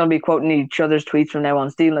 are we going to be quoting each other's tweets from now on,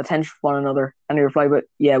 stealing attention from one another? And he replied with,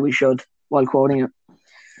 yeah, we should, while quoting it.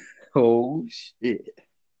 Oh, shit.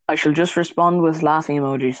 I shall just respond with laughing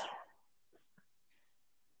emojis.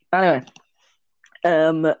 Anyway,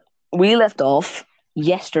 we left off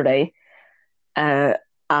yesterday at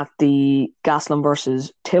the Gastelum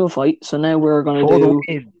versus Till fight. So now we're going to do...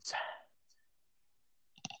 wins.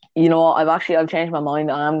 You know what? I've changed my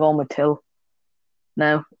mind. I am going with Till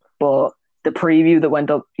now. But the preview that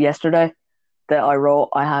went up yesterday that I wrote,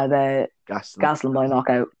 I had Gastelum by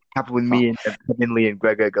knockout. Happened with me and Kevin Lee and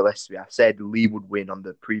Gregor Gillespie. I said Lee would win on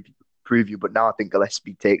the preview, but now I think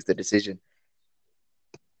Gillespie takes the decision.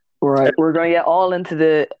 Right, we're going to get all into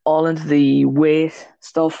the weight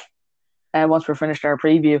stuff, and once we're finished our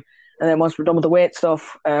preview, and then once we're done with the weight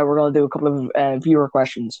stuff, we're going to do a couple of viewer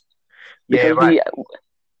questions. Yeah, right.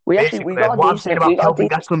 We got what I'm saying about Kelvin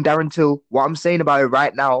Gastelum, Darren Till. What I'm saying about it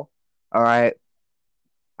right now. All right.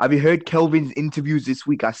 Have you heard Kelvin's interviews this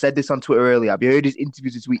week? I said this on Twitter earlier. Have you heard his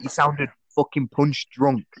interviews this week? He sounded fucking punch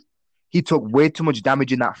drunk. He took way too much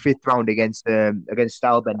damage in that 5th round against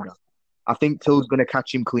Stylebender. I think Till's gonna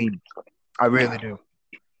catch him clean. I really do.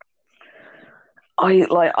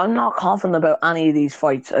 I'm not confident about any of these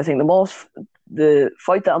fights. I think the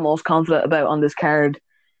fight that I'm most confident about on this card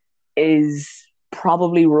is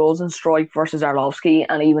probably Rosenstrike versus Arlovsky,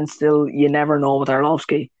 and even still, you never know with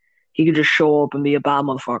Arlovsky. He could just show up and be a bad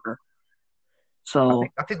motherfucker. So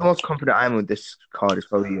I think the most confident I am with this card is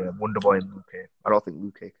probably Wonderboy and Luque. I don't think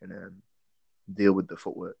Luque can deal with the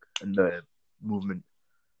footwork and the movement.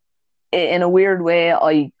 In a weird way,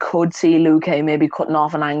 I could see Luque maybe cutting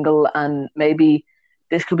off an angle, and maybe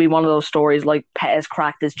this could be one of those stories like Pettis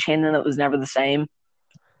cracked his chin and it was never the same.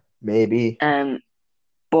 Maybe.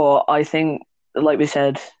 But I think, like we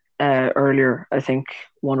said earlier, I think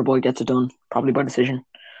Wonderboy gets it done, probably by decision.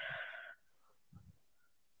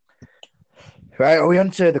 Right, are we on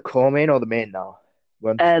to the co-main or the main now?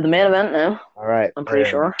 The main event now. All right. I'm pretty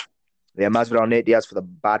sure. Yeah, Masvidal, Nate Diaz for the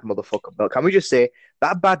bad motherfucker belt. Can we just say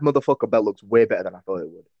that bad motherfucker belt looks way better than I thought it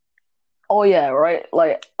would? Oh yeah, right.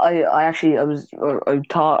 Like I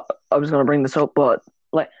thought I was gonna bring this up, but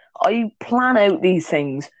like I plan out these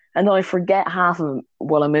things and then I forget half of them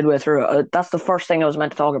while I'm midway through it. That's the first thing I was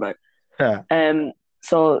meant to talk about.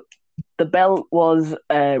 So the belt was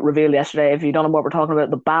revealed yesterday. If you don't know what we're talking about,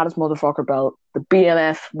 the baddest motherfucker belt, the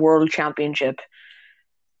BMF World Championship,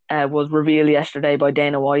 was revealed yesterday by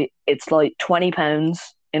Dana White. It's like 20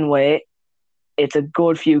 pounds in weight. It's a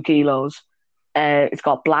good few kilos. It's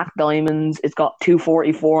got black diamonds. It's got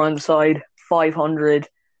 244 on the side, 500.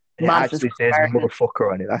 It actually says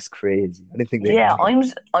motherfucker on it. That's crazy. I didn't think they. Yeah,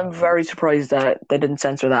 I'm very surprised that they didn't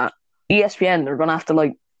censor that. ESPN, they're gonna have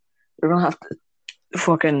to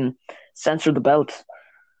fucking censor the belt.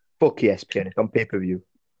 Fuck ESPN. It's on pay-per-view.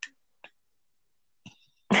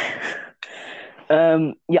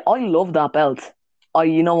 Yeah, I love that belt.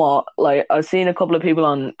 You know what? Like, I've seen a couple of people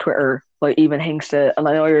on Twitter, like even Hinxsta, and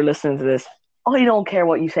I know you're listening to this. I don't care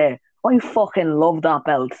what you say. I fucking love that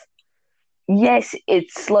belt. Yes,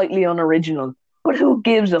 it's slightly unoriginal, but who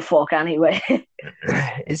gives a fuck anyway?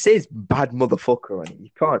 It says bad motherfucker on it. You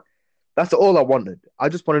can't. That's all I wanted. I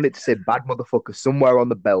just wanted it to say bad motherfucker somewhere on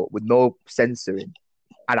the belt with no censoring,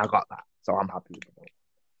 and I got that. So I'm happy with the belt.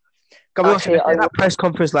 Can we also Actually, say that press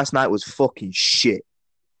conference last night was fucking shit?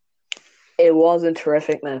 it wasn't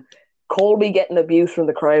terrific, man. Colby getting abuse from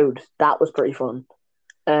the crowd, that was pretty fun.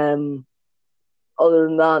 Other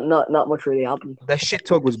than that, not much really happened. The shit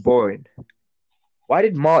talk was boring. Why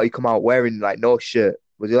did Marty come out wearing like no shirt?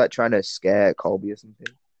 Was he like trying to scare Colby or something?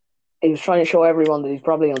 He was trying to show everyone that he's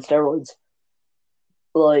probably on steroids.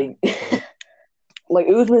 Like, like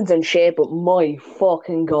Usman's in shape, but my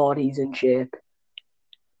fucking god, he's in shape.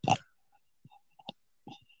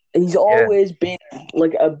 He's always been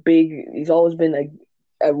like he's always been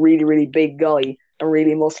a really, really big guy and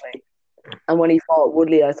really muscly. And when he fought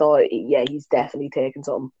Woodley, I thought, yeah, he's definitely taking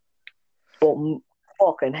something. But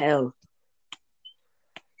fucking hell.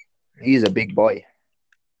 He's a big boy.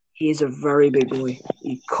 He's a very big boy.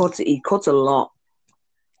 He cuts a lot.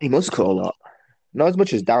 He must cut a lot. Not as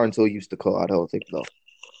much as Darren Till used to cut, I don't think, though.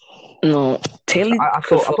 No. I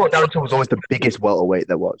thought Darren Till was always the biggest welterweight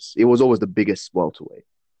there was. He was always the biggest welterweight.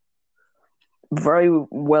 Very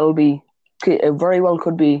well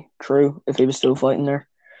could be true if he was still fighting there.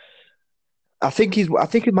 I think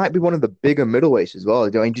it might be one of the bigger middleweights as well. I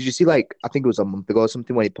mean, did you see, like, I think it was a month ago or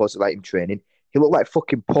something when he posted like him training? He looked like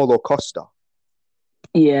fucking Paulo Costa.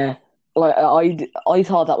 Yeah, like I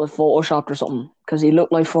thought that was photoshopped or something because he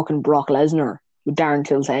looked like fucking Brock Lesnar with Darren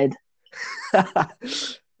Till's head.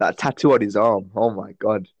 That tattoo on his arm. Oh my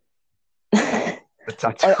god. The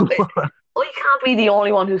tattoo. I can't be the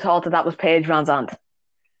only one who thought that was Paige Van Zandt.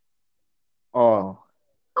 Oh.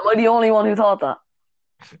 Am I the only one who thought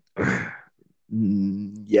that?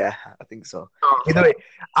 Yeah, I think so. Either way,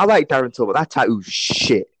 I like Darren Till, but that tattoo's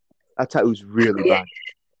shit. That tattoo's really bad.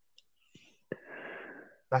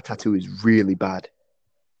 That tattoo is really bad.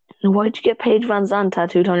 Why'd you get Paige Van Zandt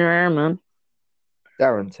tattooed on your arm, man?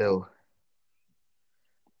 Darren Till.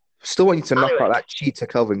 Still want you to knock out that cheater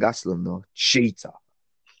Kelvin Gastelum, though. Cheater.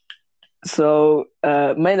 So,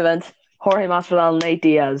 main event, Jorge Masvidal, Nate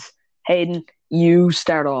Diaz. Hayden, you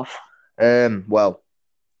start off. Well,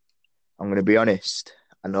 I'm going to be honest.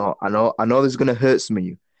 I know this is going to hurt some of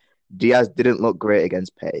you. Diaz didn't look great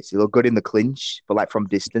against Pace. He looked good in the clinch, but like from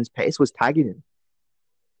distance, Pace was tagging him.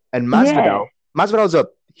 And Masvidal's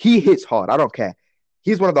he hits hard. I don't care.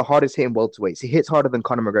 He's one of the hardest hitting welterweights. He hits harder than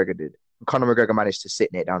Conor McGregor did. And Conor McGregor managed to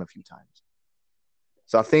sit Nate down a few times.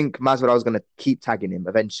 So I think Masvidal's going to keep tagging him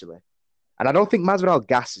eventually. And I don't think Masvidal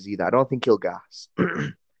gasses either. I don't think he'll gas.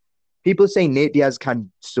 People saying Nate Diaz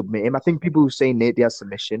can submit him. I think people who say Nate Diaz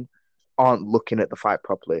submission aren't looking at the fight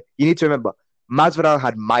properly. You need to remember, Masvidal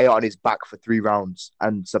had Maya on his back for 3 rounds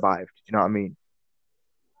and survived. You know what I mean?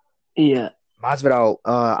 Yeah. Masvidal,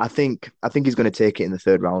 I think he's going to take it in the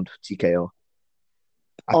 3rd round, TKO.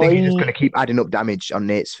 I think he's just going to keep adding up damage on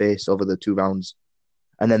Nate's face over the 2 rounds.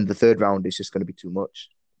 And then the 3rd round is just going to be too much.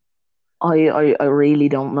 I really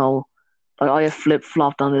don't know. I have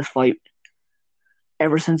flip-flopped on this fight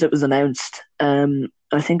ever since it was announced. I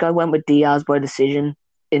think I went with Diaz by decision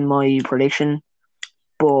in my prediction,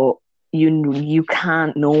 but you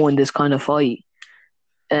can't know in this kind of fight.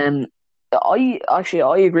 I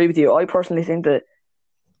agree with you. I personally think that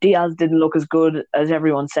Diaz didn't look as good as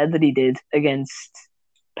everyone said that he did against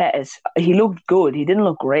Pettis. He looked good. He didn't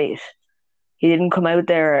look great. He didn't come out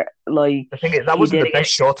there like the thing is, that wasn't the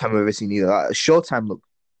best Showtime I've ever seen either. Showtime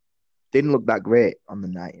didn't look that great on the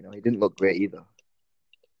night. You know, he didn't look great either.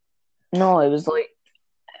 No, it was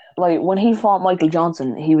like when he fought Michael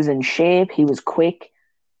Johnson, he was in shape, he was quick,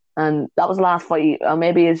 and that was the last fight.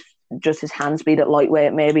 Maybe it's just his hand speed at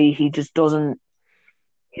lightweight. Maybe he just doesn't.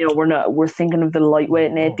 You know, we're thinking of the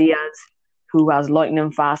lightweight Nate Diaz, who has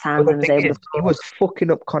lightning fast hands and is able to. He was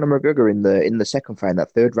fucking up Conor McGregor in the 2nd fight, in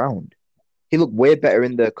that 3rd round. He looked way better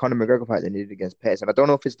in the Conor McGregor fight than he did against Pettis, and I don't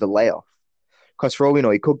know if it's the layoff. Because for all we know,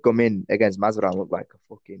 he could come in against Masvidal and look like a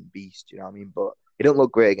fucking beast, you know what I mean? But he didn't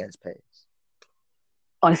look great against Pace.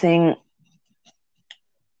 I think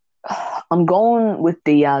I'm going with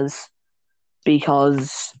Diaz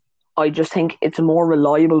because I just think it's a more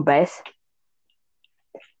reliable bet.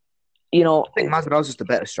 You know, I think Masvidal's just a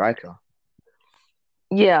better striker.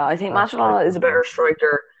 Yeah, I think Masvidal is a better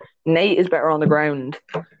striker. Nate is better on the ground.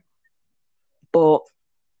 But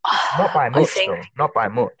not by much, though. Not by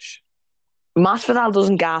much. Masvidal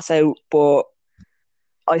doesn't gas out, but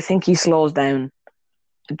I think he slows down.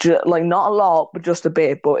 Like, not a lot, but just a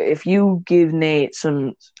bit. But if you give Nate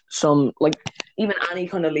some like, even any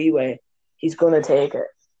kind of leeway, he's going to take it.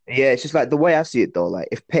 Yeah, it's just like the way I see it, though. Like,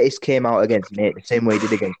 if Pettis came out against Nate the same way he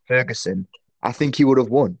did against Ferguson, I think he would have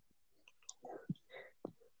won.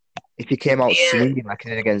 If he came out swinging like he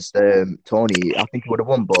did against Tony, I think he would have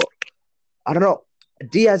won. But I don't know.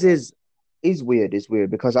 Diaz is It's weird. It's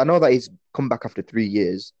weird because I know that he's come back after 3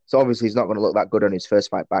 years, so obviously he's not going to look that good on his first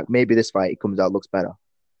fight back. Maybe this fight he comes out looks better,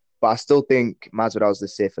 but I still think Masvidal's the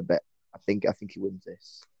safer bet. I think he wins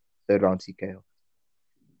this third round TKO.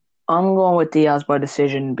 I'm going with Diaz by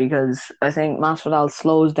decision because I think Masvidal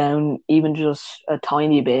slows down even just a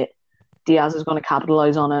tiny bit. Diaz is going to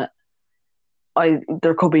capitalize on it.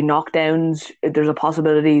 There could be knockdowns. There's a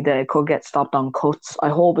possibility that it could get stopped on cuts. I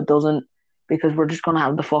hope it doesn't because we're just going to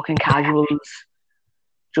have the fucking casuals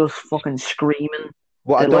just fucking screaming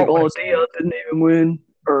What I that like, don't oh, want to Diaz didn't even win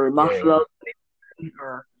or yeah, Masvidal didn't even win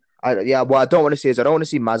or what I don't want to see is I don't want to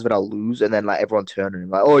see Masvidal lose and then like everyone turn on him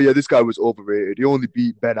like, oh yeah, this guy was overrated. He only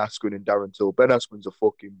beat Ben Askren and Darren Till. Ben Askren's a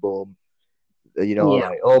fucking bum. yeah.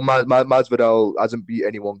 Like, oh, Masvidal hasn't beat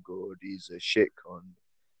anyone good. He's a shit cunt.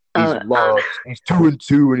 He's And lost. He's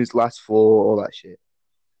 2-2 in his last 4. All that shit.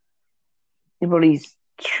 but he's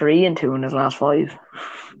 3-2 in his last 5.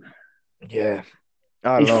 Yeah, I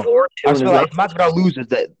don't He's know. 4-2 I in just his feel like if last. Masvidal loses,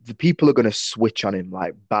 that the people are gonna switch on him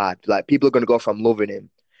like bad. Like people are gonna go from loving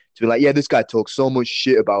him to be like, yeah, this guy talks so much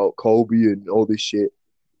shit about Kobe and all this shit.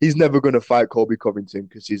 He's never gonna fight Kobe Covington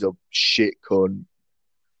because he's a shit cunt.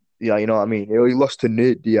 Yeah, you know what I mean. He lost to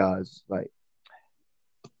Nate Diaz. Like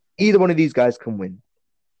either one of these guys can win.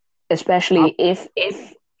 Especially if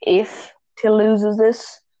Till loses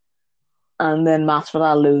this and then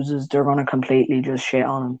Masvidal loses, they're gonna completely just shit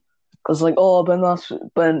on him. Because like, oh Ben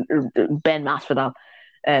Masvidal,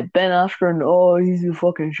 Ben Askren, oh he's a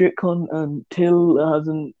fucking shit cunt, and Till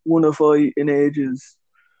hasn't won a fight in ages.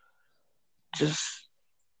 Just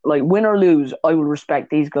like win or lose, I will respect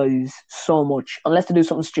these guys so much unless they do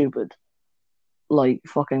something stupid, like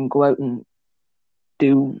fucking go out and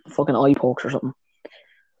do fucking eye pokes or something.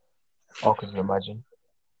 Oh, can you imagine?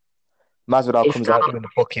 Masvidal If comes that out doing a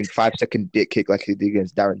fucking 5-second dick kick like he did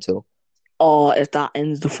against Darren Till. if that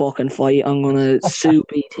ends the fucking fight, I'm gonna sue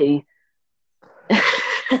BT. I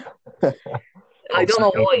don't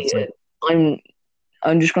know why. I'm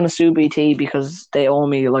I'm just gonna sue BT because they owe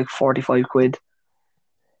me like 45 quid.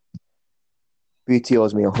 BT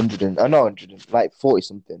owes me 100 and not 100, like 40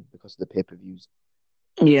 something because of the pay-per-views.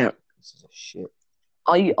 Yeah, This is a shit.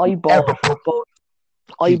 I Ever bought put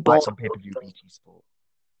I these bought fights on pay-per-view BT Sport?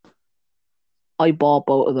 I bought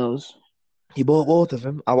both of those. He bought both of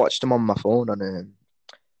them. I watched them on my phone on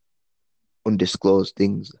undisclosed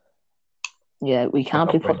things. Yeah, we I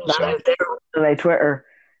can't got be putting Brendan that Shaw. out there on my Twitter.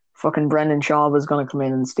 Fucking Brendan Shaw was gonna come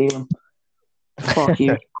in and steal them. Fuck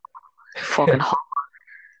you. Fucking hot.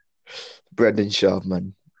 Brendan Shaw,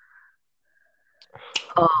 man.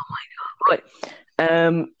 Oh my god. Right.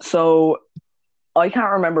 So I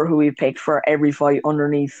can't remember who we picked for every fight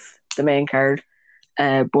underneath the main card.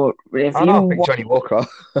 But if I you know I picked Johnny Walker.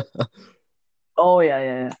 oh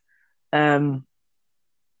yeah. I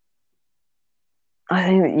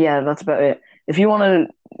think that's about it. If you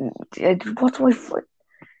want to, what's my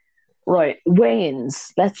right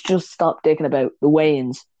weigh-ins? Let's just stop thinking about the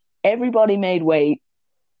weigh-ins. Everybody made weight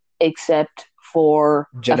except for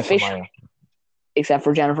Jennifer Maia. except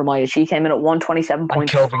for Jennifer Maia. She came in at 127. And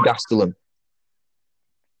Kelvin Gastelum.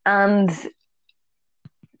 And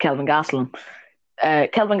Kelvin Gastelum.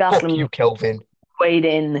 Kelvin Fuck Gastelum you, Kelvin. weighed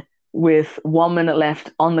in with 1 minute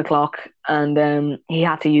left on the clock, and he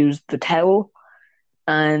had to use the towel.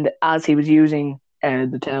 And as he was using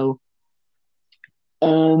the towel,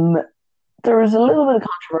 there was a little bit of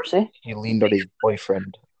controversy. He leaned on his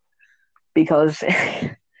boyfriend Because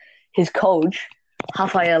his coach,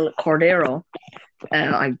 Rafael Cordeiro,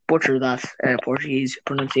 I butcher that Portuguese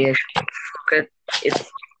pronunciation. Fuck it.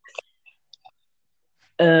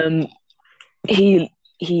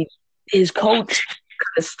 His coach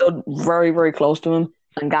stood very, very close to him,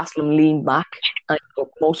 and Gastelum leaned back and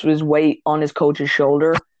took most of his weight on his coach's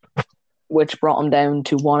shoulder, which brought him down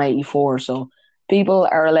to 184. So people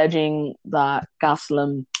are alleging that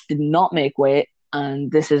Gastelum did not make weight,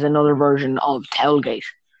 and this is another version of Tailgate.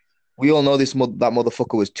 We all know that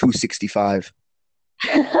motherfucker was 265.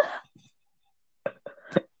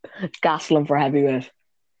 Gastelum for heavyweight.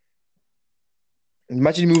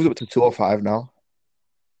 Imagine he moves up to 205 now.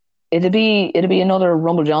 It'd be another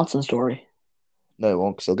Rumble Johnson story. No, it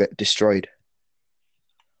won't, because he'll get destroyed.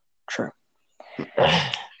 Sure.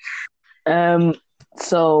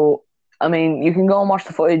 So, I mean, you can go and watch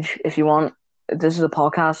the footage if you want. This is a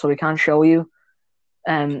podcast, so we can't show you.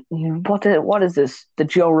 What is this? The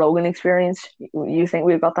Joe Rogan experience? You think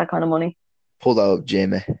we've got that kind of money? Pull that up,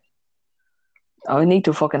 Jamie. I need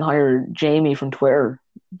to fucking hire Jamie from Twitter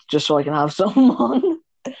just so I can have someone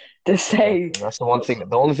to say. Yeah, that's the one thing.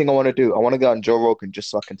 The only thing I want to do, I want to go on Joe Rogan just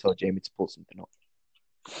so I can tell Jamie to pull something up.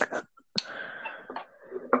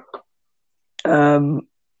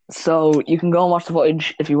 So you can go and watch the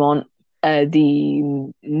footage if you want.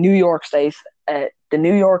 The New York State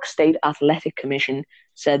Athletic Commission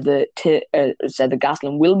said that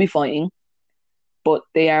Gastelum will be fighting, but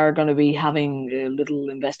they are going to be having a little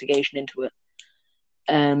investigation into it.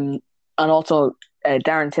 And also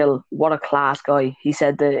Darren Till, what a class guy. He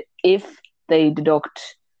said that if they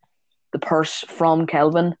deduct the purse from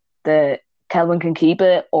Kelvin, that Kelvin can keep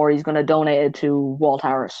it, or he's going to donate it to Walt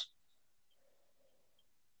Harris.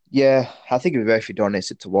 Yeah, I think it'd be better if you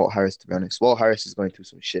donate it to Walt Harris, to be honest. Walt Harris is going through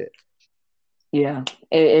some shit. Yeah,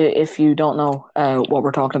 if you don't know what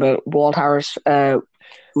we're talking about, Walt Harris, who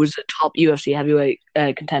was a top UFC heavyweight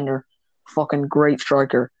contender, fucking great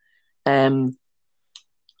striker.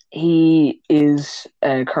 He is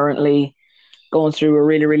currently going through a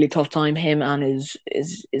really, really tough time. Him and is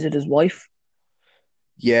it his wife?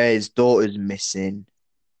 Yeah, his daughter's missing.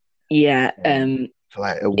 Yeah. For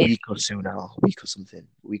like a week or so now, a week or something,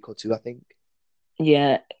 a week or two, I think.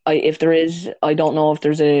 Yeah. If there is, I don't know if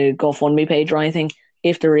there's a GoFundMe page or anything.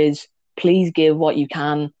 If there is, please give what you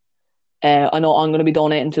can. I know I'm going to be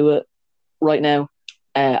donating to it right now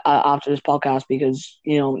after this podcast because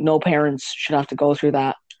no parents should have to go through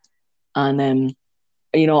that. And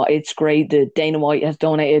it's great that Dana White has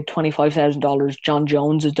donated $25,000. John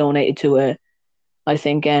Jones has donated to it. I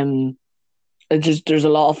think there's a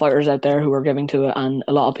lot of fighters out there who are giving to it, and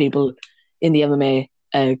a lot of people in the MMA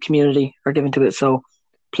community are giving to it. So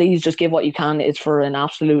please just give what you can. It's for an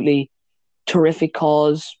absolutely terrific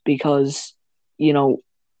cause because no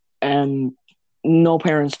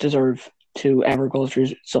parents deserve to ever go through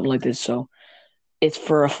something like this. So it's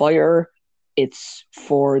for a fighter. It's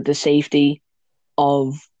for the safety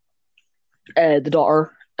of the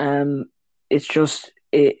daughter. It's just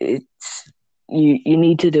it's you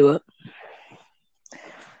need to do it.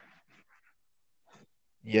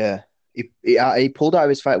 Yeah, he pulled out of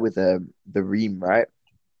his fight with the Reem, right?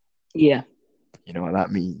 Yeah. You know what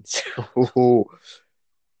that means.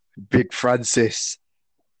 Big Francis.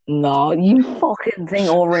 No, you fucking think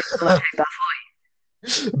Overeem's gonna take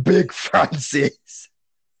that. Big Francis.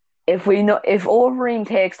 If Overeem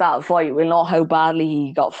takes that fight, we'll know how badly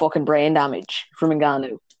he got fucking brain damage from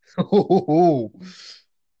Ngannou.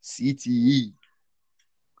 CTE.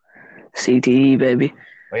 CTE, baby.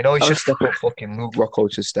 Well, he should step up. Fucking Luke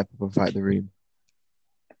Rockhold should step up and fight the Reem.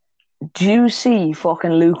 Do you see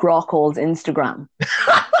fucking Luke Rockhold's Instagram?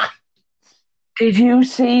 Did you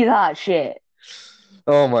see that shit?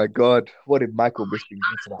 Oh my god. What did Michael Bisping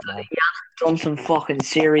do to that man? He has done some fucking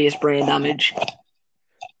serious brain damage.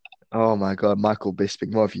 Oh my god, Michael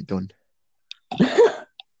Bisping, what have you done?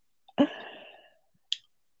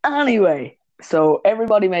 Anyway, so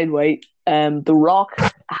everybody made weight. The Rock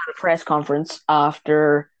had a press conference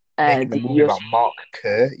after the movie about Mark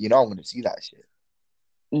Kerr. I'm going to see that shit.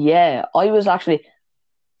 Yeah, I'm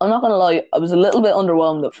not going to lie, I was a little bit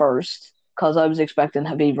underwhelmed at first because I was expecting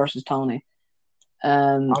Khabib versus Tony.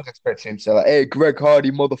 I was expecting him to say like, hey, Greg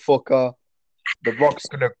Hardy, motherfucker, The Rock's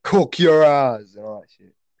going to cook your ass and all that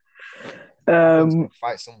shit.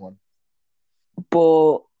 Fight someone.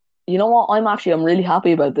 But you know what? I'm really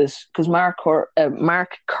happy about this because Mark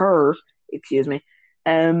Kerr, excuse me,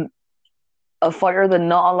 a fighter that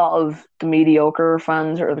not a lot of the mediocre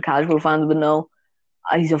fans or the casual fans would know.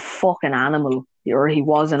 He's a fucking animal, or he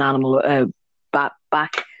was an animal back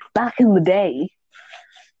in the day.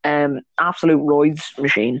 Absolute roids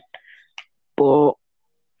machine. But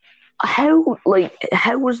how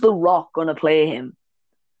was The Rock gonna play him?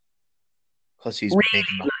 Because he's big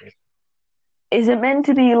and massive. Is it meant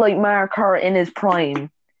to be like Mark Kerr in his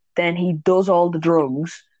prime? Then he does all the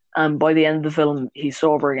drugs, and by the end of the film, he's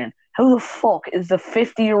sober again. How the fuck is the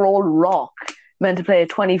 50-year-old Rock meant to play a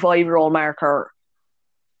 25-year-old Mark Kerr?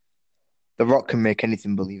 The Rock can make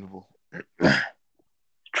anything believable.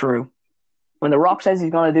 True. When The Rock says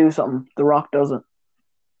he's going to do something, The Rock doesn't.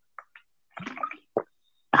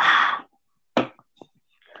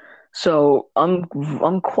 So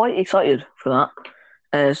I'm quite excited for that.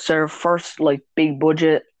 It's their first big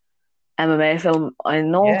budget MMA film. I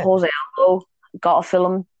know Jose Aldo got a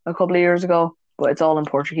film a couple of years ago, but it's all in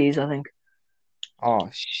Portuguese, I think. Oh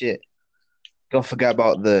shit! Don't forget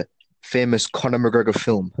about the famous Conor McGregor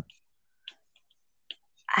film.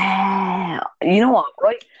 You know what,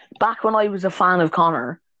 right? Back when I was a fan of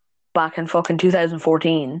Conor, back in fucking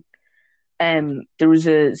 2014, there was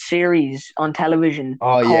a series on television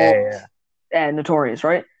called Notorious,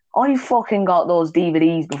 right? I fucking got those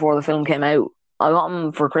DVDs before the film came out. I got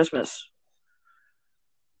them for Christmas.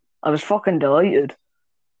 I was fucking delighted.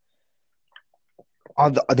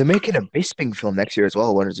 Are they making a Bisping film next year as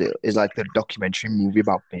well? What is it? Is like the documentary movie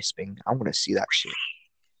about Bisping. I want to see that shit.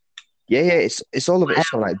 Yeah. It's all of it.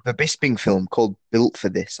 It's like the Bisping film called Built for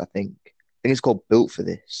This. I think it's called Built for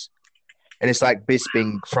This, and it's like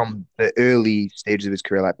Bisping from the early stages of his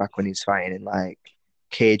career, like back when he's fighting in like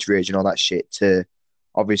Cage Rage and all that shit, to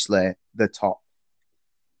obviously the top.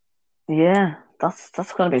 Yeah, that's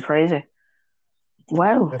gonna be crazy.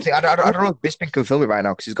 Wow. I don't know if Bisping can film it right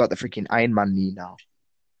now because he's got the freaking Iron Man knee now.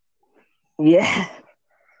 Yeah.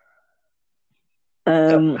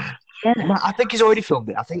 Um. Yeah. No, I think he's already filmed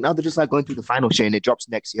it. I think now they're just like going through the final shit and it drops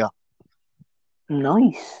next year.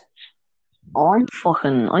 Nice. I'm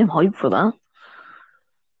hyped for that.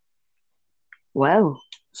 Wow.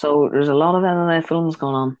 So there's a lot of MMA films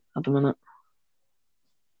going on at the minute.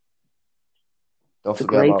 Don't It's a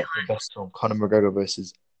forget great about the best film, Conor McGregor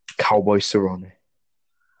versus Cowboy Cerrone.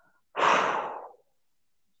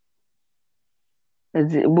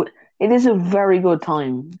 It is a very good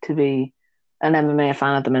time to be an MMA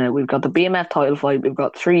fan at the minute. We've got the BMF title fight. We've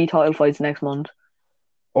got 3 title fights next month.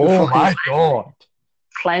 The Oh fucking my god!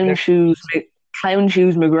 Clown Next- shoes, Clown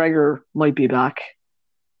shoes McGregor might be back.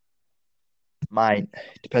 Mine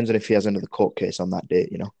depends on if he has another court case on that date,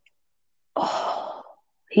 you know. Oh,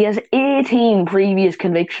 he has 18 previous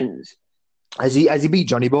convictions. Has he beat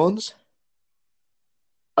Johnny Bones?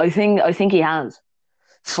 I think he has.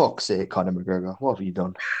 Fuck's sake, Conor McGregor, what have you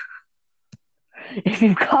done? If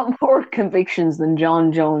you've got more convictions than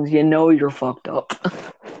John Jones, you know you're fucked up.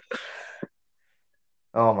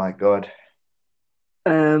 Oh my god!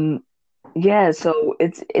 Yeah, so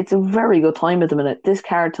it's a very good time at the minute. This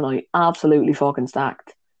card tonight, absolutely fucking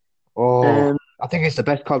stacked. Oh, Um, I think it's the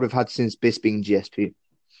best card we've had since Bisping GSP.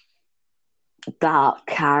 that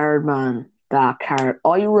card, man, that card.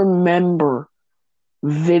 I remember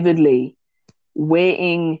vividly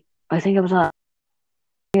waiting. I was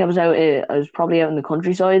probably out in the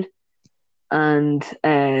countryside, and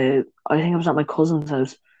I think I was at my cousin's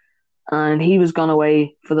house, and he was gone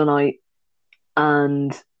away for the night,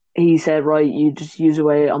 and he said, "Right, you just use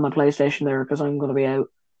away on my PlayStation there because I'm gonna be out."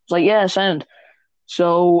 It's like, "Yeah, sound."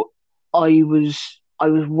 So I was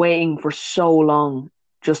waiting for so long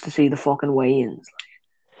just to see the fucking weigh-ins.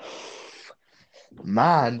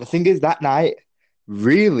 Man, the thing is that night,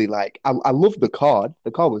 really, like, I loved the card.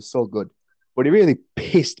 The card was so good, but it really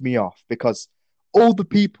pissed me off because all the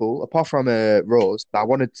people, apart from Rose, that I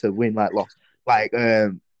wanted to win, like, lost. Like,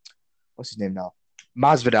 what's his name now?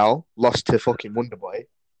 Masvidal lost to fucking Wonderboy.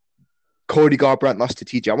 Cody Garbrandt lost to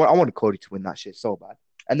TJ. I wanted Cody to win that shit so bad.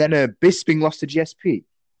 And then Bisping lost to GSP.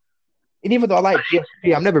 And even though I like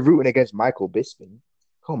GSP, I'm never rooting against Michael Bisping.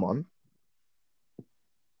 Come on.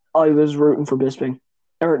 I was rooting for Bisping,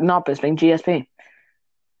 or not Bisping, GSP.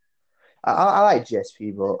 I like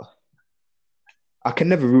GSP, but I can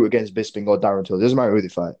never root against Bisping or Darren Till. It doesn't matter who they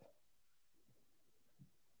fight.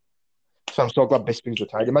 So I'm so glad Bisping's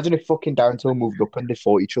retired. Imagine if fucking Darren Till moved up and they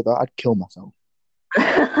fought each other. I'd kill myself.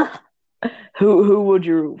 Who would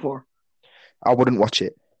you root for? I wouldn't watch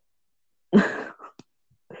it.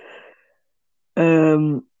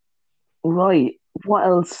 Right. What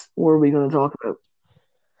else were we going to talk about?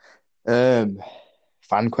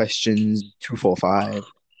 Fan questions 245.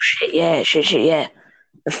 Shit, yeah.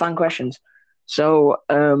 The fan questions. So,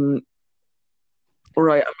 right, I'm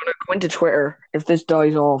gonna go into Twitter. If this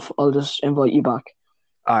dies off, I'll just invite you back.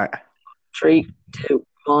 All right. 3, 2,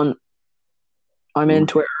 1. I'm in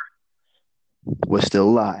Twitter. We're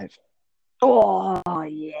still live. Oh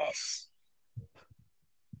yes.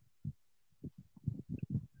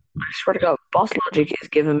 I swear to God, Boss Logic is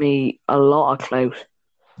giving me a lot of clout.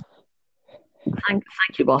 Thank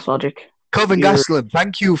you, Boss Logic. Kelvin You're- Gastelum,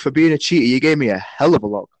 thank you for being a cheater. You gave me a hell of a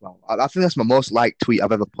lot of clout. I think that's my most liked tweet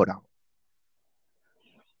I've ever put out.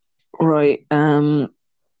 Right. How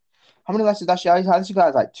many likes did that shit? I think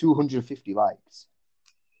got like 250 likes.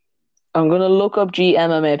 I'm gonna look up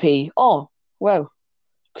GMMAP. Oh, wow.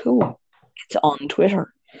 Cool. It's on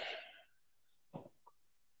Twitter.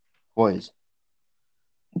 What is?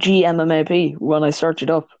 GMMAP. When I search it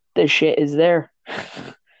up, this shit is there.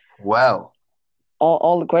 Well,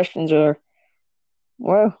 All the questions are,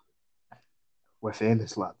 well, we're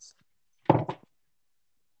famous, lads.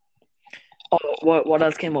 oh, what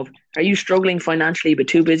else came up? Are you struggling financially but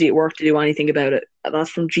too busy at work to do anything about it? That's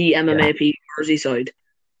from GMMAP Merseyside.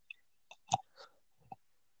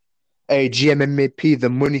 Hey, GMMAP, the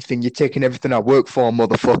money thing, you're taking everything I work for,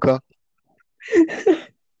 motherfucker.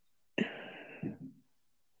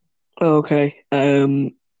 Okay.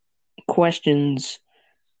 Questions.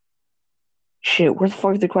 Shit, where the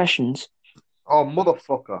fuck are the questions? Oh,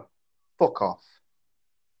 motherfucker. Fuck off.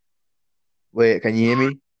 Wait, can you hear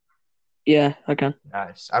me? Yeah, I can.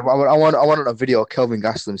 Nice. I want a video of Kelvin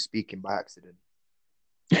Gastelum speaking by accident.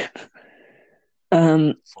 Fucking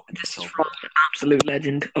This is Kelvin. from an absolute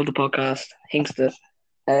legend of the podcast, Hinxsta.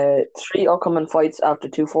 3 upcoming fights after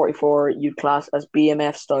 244 you'd class as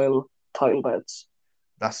BMF style title bouts.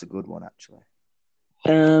 That's a good one, actually.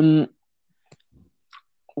 Um,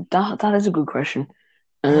 that is a good question.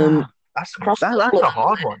 That's Cross a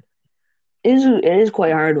hard one. it is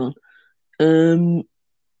quite a hard one. Ooh,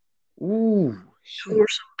 Who shit. are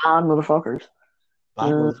some bad motherfuckers?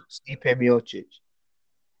 Stipe Miocic.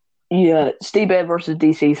 Yeah, Stipe versus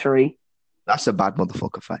DC3. That's a bad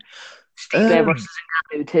motherfucker fight. Stipe versus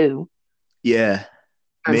Ngannou 2. Yeah,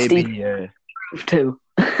 And maybe. Stipe 2.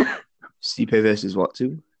 Stipe versus what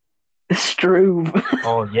too? Struve.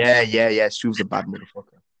 Oh yeah. Struve's a bad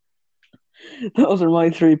motherfucker. Those are my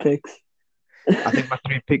 3 picks. I think my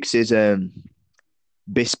 3 picks is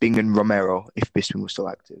Bisping and Romero if Bisping was still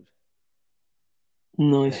active.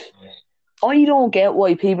 Nice. I don't get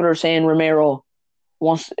why people are saying Romero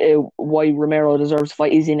wants why Romero deserves to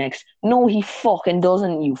fight Izzy next. No, he fucking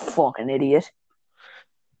doesn't, you fucking idiot.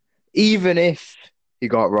 Even if he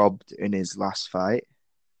got robbed in his last fight,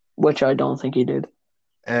 Which I don't think he did.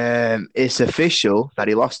 it's official that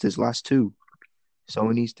he lost his last 2. So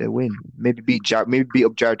he needs to win. Maybe beat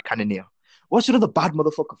up Jared Cannonier. What's another bad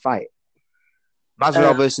motherfucker fight?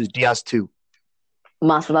 Masvidal versus Diaz 2.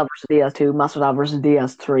 Masvidal versus Diaz 2, Masvidal versus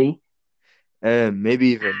Diaz 3. Maybe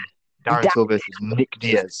even Darren Till versus Nick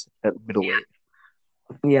Diaz at middleweight.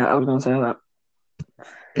 Yeah, I was going to say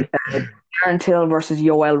that. Darren Till versus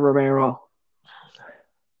Yoel Romero.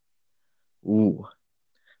 Ooh.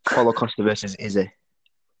 Paulo Costa versus Izzy.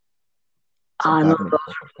 I know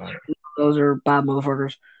those are bad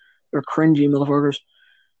motherfuckers. They're cringy motherfuckers.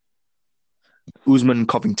 Usman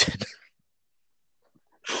Covington.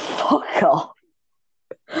 Fuck off.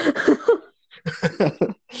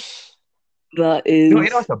 That is. You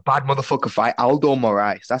know it's a bad motherfucker fight. Aldo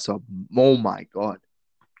Moraes. Oh my god.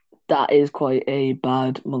 That is quite a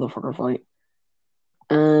bad motherfucker fight.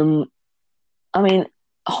 I mean,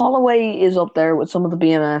 Holloway is up there with some of the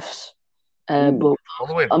BMFs. But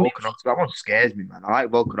Holloway and Volkanovski. That one scares me, man. I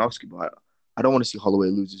like Volkanovski, but I don't want to see Holloway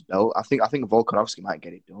lose his belt. I think Volkanovski might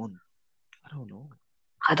get it done. I don't know.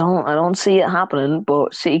 I don't see it happening,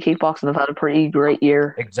 but City Kickboxing have had a pretty great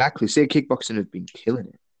year. Exactly. City Kickboxing have been killing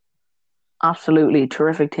it. Absolutely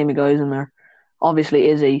terrific team of guys in there. Obviously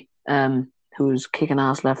Izzy, who's kicking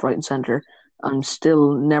ass left, right and centre. I'm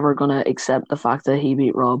still never gonna accept the fact that he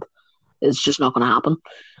beat Rob. It's just not gonna happen.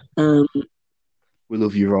 We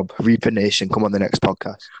love you, Rob. Reaper Nation, come on the next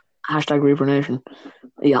podcast. Hashtag Reaper Nation.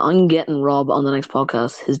 Yeah, I'm getting Rob on the next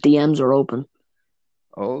podcast. His DMs are open.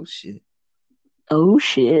 Oh shit.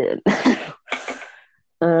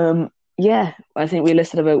 Yeah, I think we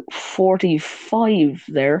listed about 45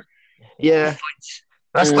 there. Yeah,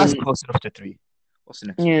 that's close enough to 3. What's the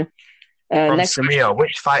next? Yeah. From next Samir,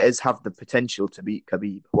 which fighters have the potential to beat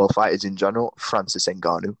Khabib? Well, fighters in general, Francis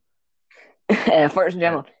Ngannou. Fighters in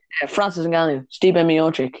general, Francis Ngannou, Stipe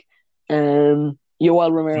Miocic,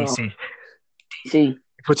 Yoel Romero, DC. DC.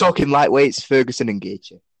 If we're talking lightweights, Ferguson and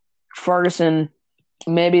Gaethje. Ferguson,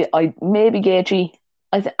 maybe Gaethje.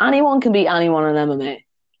 Anyone can beat anyone in MMA,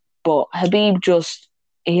 but Khabib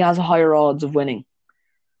he has a higher odds of winning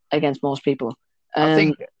against most people. I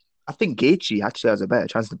think Gaethje actually has a better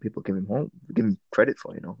chance than people give him credit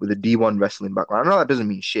for, with a D1 wrestling background. I know that doesn't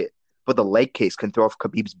mean shit, but the leg kicks can throw off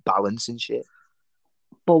Khabib's balance and shit.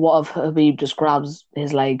 But what if Khabib just grabs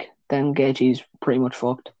his leg, then Gaethje's pretty much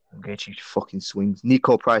fucked. Gaethje fucking swings.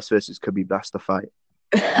 Nico Price versus Khabib, that's the fight.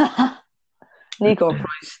 Nico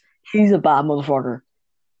Price, he's a bad motherfucker.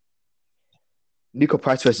 Nico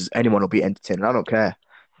Price versus anyone will be entertaining. I don't care.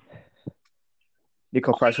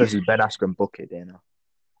 Nico Price versus Ben Askren, book it, Dana.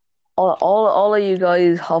 All of you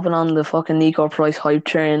guys hopping on the fucking Nico Price hype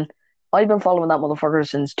train. I've been following that motherfucker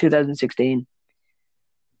since 2016.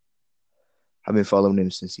 I've been following him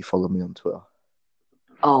since he followed me on Twitter.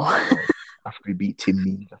 Oh. After he beat Tim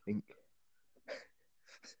Means, I think.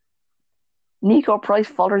 Nico Price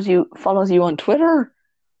follows you on Twitter?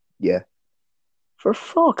 Yeah. For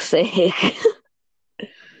fuck's sake.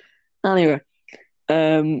 Anyway.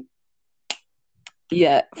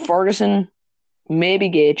 Yeah, Ferguson, maybe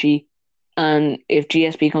Gaethje, and if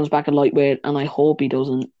GSP comes back at lightweight, and I hope he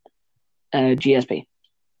doesn't, GSP.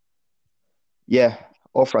 Yeah,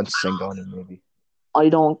 or Francis Ngannou maybe. I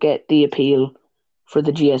don't get the appeal for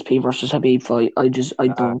the GSP versus Khabib fight. I don't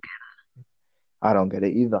get it. I don't get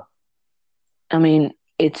it either. I mean,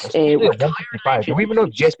 it's a 155. Do we even know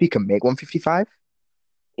if GSP can make 155?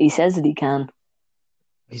 He says that he can.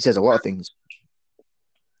 He says a lot of things.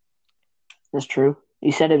 That's true.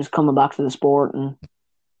 He said he was coming back to the sport, and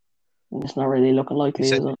it's not really looking He likely,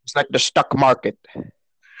 said is it? it's like the stock market.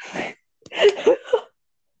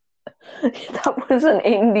 That was an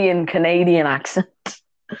Indian Canadian accent.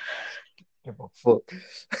 Give a fuck.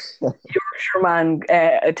 Sure, man.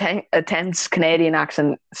 A tense Canadian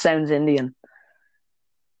accent sounds Indian.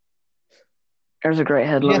 There's a great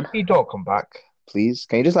headline. GSP don't come back, please.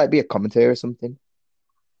 Can you just like be a commentator or something?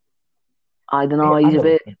 I don't know. He's a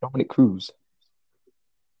bit. Like Dominic Cruz.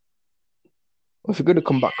 Well, if you're gonna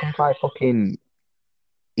come back, come by fucking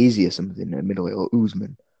Easy or something in the middle, or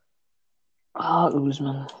Usman.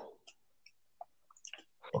 Usman.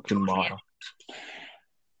 Fucking Mara.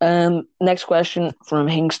 Next question from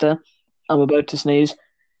Hinxsta. I'm about to sneeze.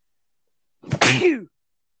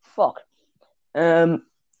 Fuck.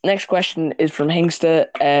 Next question is from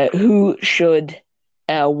Hinxsta. Who should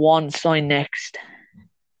one sign next?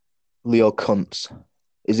 Leo Kuntz.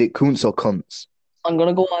 Is it Kuntz or Kuntz? I'm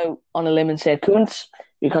gonna go out on a limb and say Kuntz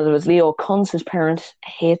because if it's Leo Kuntz, his parents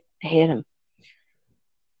hate him.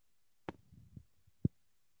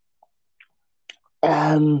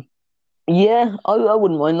 Yeah, I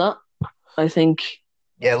wouldn't mind that. I think.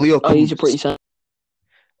 Yeah, Leo Kuntz. He's a pretty sound.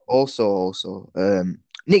 Also,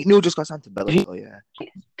 Nick Newell just got signed to Bellator. Yeah.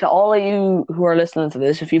 To all of you who are listening to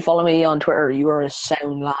this, if you follow me on Twitter, you are a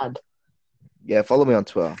sound lad. Yeah, follow me on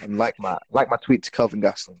Twitter and like my tweet to Kelvin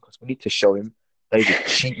Gastelum because we need to show him that he's a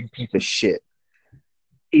cheating piece of shit.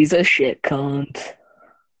 He's a shit cunt.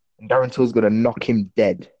 And Darren Till's gonna knock him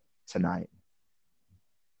dead tonight.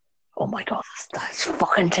 Oh my god, that's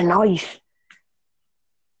fucking tonight.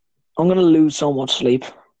 I'm gonna lose so much sleep.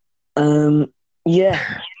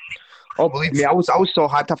 Yeah. Oh, believe me, I was so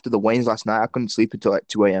hyped after the Waynes last night. I couldn't sleep until like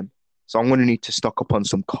 2 a.m. So I'm gonna need to stock up on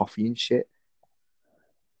some coffee and shit.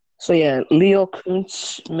 So yeah, Leo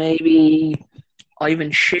Kuntz, maybe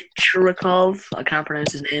Ivan Shichrikov. I can't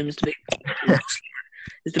pronounce his name. It's the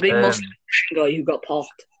big Muslim guy who got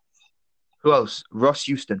popped. Who else? Ross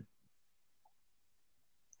Houston.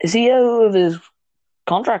 Is he out of his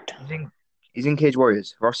contract? He's in Cage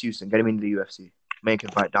Warriors. Ross Houston, get him into the UFC. Make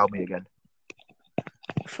him fight Dalby again.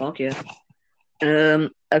 Fuck yeah.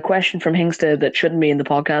 A question from Hinxsta that shouldn't be in the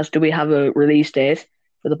podcast. Do we have a release date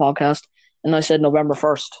for the podcast? And I said November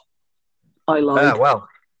 1st. I lied. Well,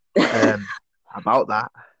 about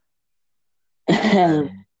that.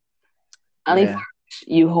 Any fighters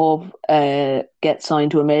you hope get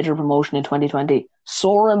signed to a major promotion in 2020?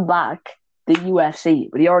 Soaring back the UFC,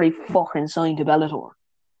 but he already fucking signed to Bellator.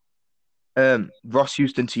 Ross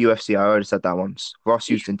Houston to UFC. I already said that once. Ross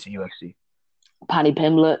Houston to UFC. Paddy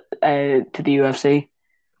Pimblett to the UFC.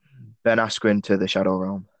 Ben Askren to the Shadow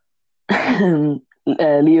Realm.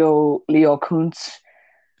 Leo Kuntz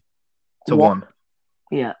to one.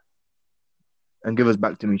 Yeah. And give us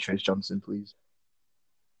back Demetrius Johnson, please.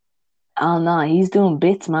 Oh no, he's doing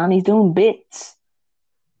bits, man. He's doing bits.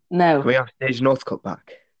 No. Can we have Sage Northcutt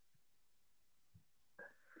back?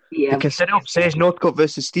 Yeah. We can set up Sage Northcutt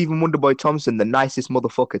versus Stephen Wonderboy Thompson, the nicest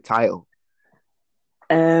motherfucker title.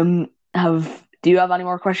 Do you have any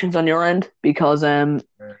more questions on your end? Because I've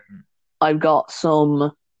got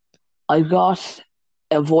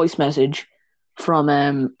a voice message from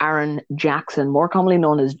Aaron Jackson, more commonly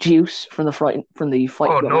known as Juice from the fight.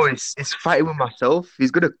 Oh no, it's fighting with myself.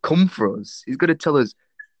 He's gonna come for us. He's gonna tell us,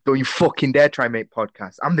 "Don't you fucking dare try and make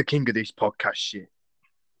podcasts. I'm the king of this podcast shit."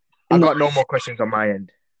 I've got no more questions on my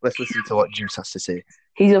end. Let's listen to what Juice has to say.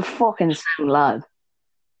 He's a fucking sound lad.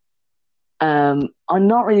 I'm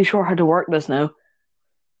not really sure how to work this now.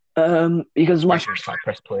 Because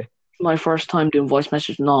press play. My first time doing voice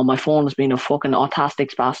message. No, my phone has been a fucking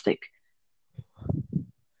autistic spastic.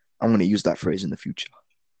 I'm gonna use that phrase in the future.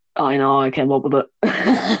 I know, I came up with it.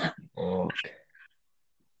 Oh.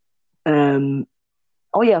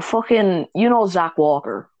 Oh yeah, fucking, you know Zach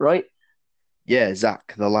Walker, right? Yeah,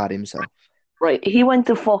 Zach, the lad himself. Right, he went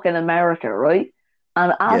to fucking America, right?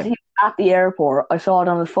 And as he was at the airport, I saw it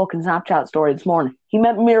on his fucking Snapchat story this morning. He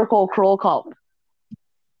met Mirko Cro Cop.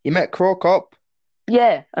 He met Cro Cop?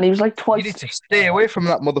 Yeah, and he was like twice. You need to stay away from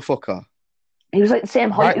that motherfucker. He was like the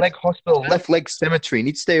same height. Right leg hospital, left leg cemetery. You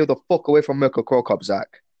need to stay the fuck away from Mirko Cro Cop,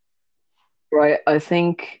 Zach. Right, I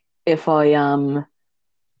think if I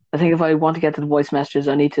want to get to the voice messages,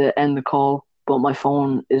 I need to end the call. But my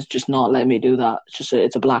phone is just not letting me do that. It's just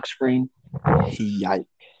it's a black screen. Yikes.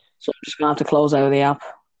 So I'm just gonna have to close out of the app.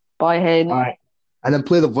 Bye, Hayden. All right. And then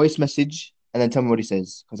play the voice message and then tell me what he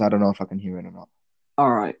says, because I don't know if I can hear it or not.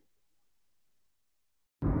 All right.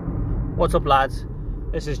 What's up, lads?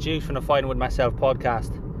 This is Juice from the Fighting With Myself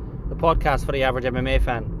podcast. The podcast for the average MMA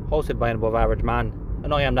fan, hosted by an above average man.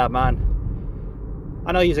 and I am that man.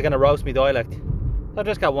 I know you're going to roast me dialect. So I've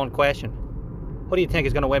just got one question. Who do you think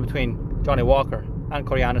is going to win between Johnny Walker and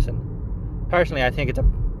Corey Anderson? Personally, I think it's a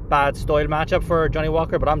bad style matchup for Johnny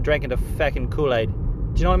Walker, but I'm drinking the fucking Kool-Aid.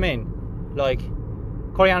 Do you know what I mean? Like,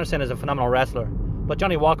 Corey Anderson is a phenomenal wrestler, but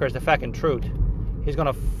Johnny Walker is the fucking truth. He's going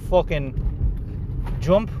to fucking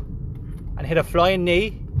jump and hit a flying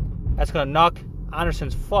knee that's going to knock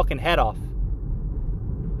Anderson's fucking head off.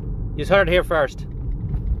 You heard it here first.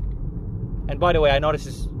 And by the way, I know this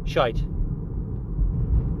is shite.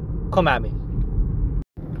 Come at me.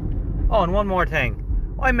 Oh, and one more thing.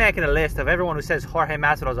 I'm making a list of everyone who says Jorge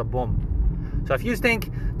Masvidal's a bum. So if you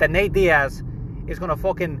think that Nate Diaz is going to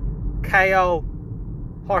fucking KO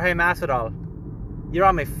Jorge Masvidal, you're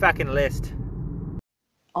on my fucking list.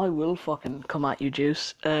 I will fucking come at you,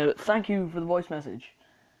 Juice. Thank you for the voice message.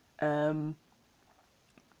 Hayden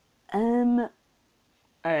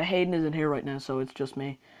isn't here right now, so it's just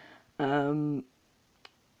me.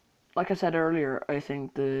 Like I said earlier, I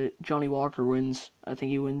think the Johnny Walker wins. I think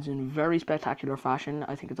he wins in very spectacular fashion.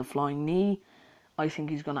 I think it's a flying knee. I think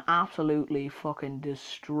he's going to absolutely fucking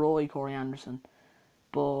destroy Corey Anderson.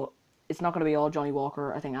 But it's not going to be all Johnny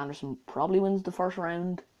Walker. I think Anderson probably wins the first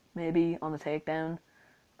round, maybe on the takedown.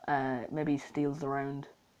 Maybe he steals the round,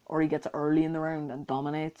 or he gets it early in the round and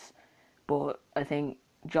dominates. But I think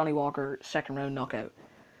Johnny Walker, second round knockout.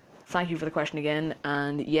 Thank you for the question again,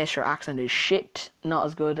 and yes, your accent is shit, not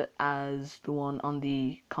as good as the one on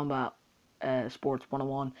the Combat Sports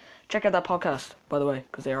 101. Check out that podcast, by the way,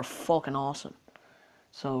 because they are fucking awesome.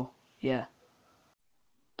 So, yeah.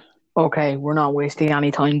 Okay, we're not wasting any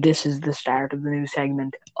time. This is the start of the new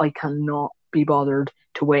segment. I cannot be bothered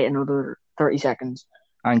to wait another 30 seconds.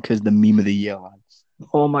 Anchor's the meme of the year, lads.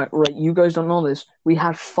 Oh my, right, you guys don't know this. We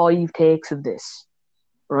had 5 takes of this,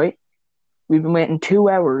 right? We've been waiting 2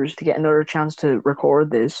 hours to get another chance to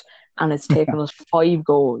record this, and it's taken us 5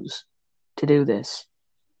 goes to do this.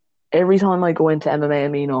 Every time I go into MMA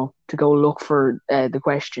Amino to go look for the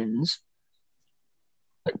questions,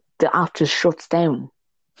 the app just shuts down.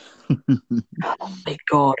 Oh my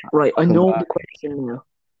god. Right, I know the question now.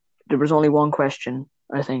 There was only one question,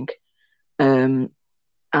 I think. And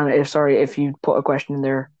if you put a question in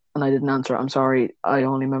there and I didn't answer it, I'm sorry. I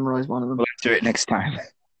only memorized one of them. We'll do it next time.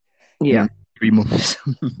 Yeah. 3 months.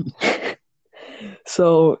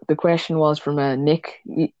 So the question was from Nick.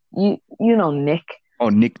 You know Nick. Oh,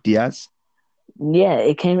 Nick Diaz. Yeah,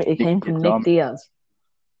 it came from Nick Diaz.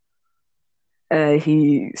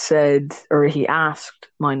 He said, or he asked,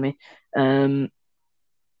 mind me.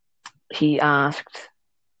 He asked,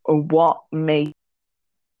 what made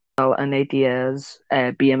and Nate Diaz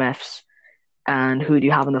BMFs, and who do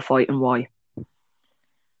you have in the fight and why?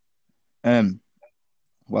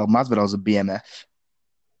 Well, Masvidal's a BMF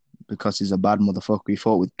because he's a bad motherfucker. He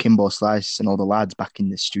fought with Kimbo Slice and all the lads back in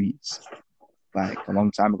the streets, like a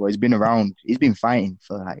long time ago. He's been around. He's been fighting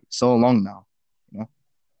for like so long now. You know,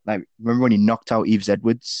 like remember when he knocked out Eve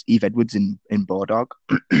Edwards in Bulldog?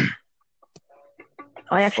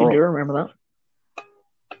 I actually do remember that.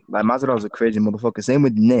 Like Masvidal's a crazy motherfucker. Same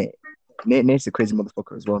with Nate. Nate's a crazy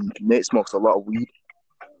motherfucker as well. Nate smokes a lot of weed,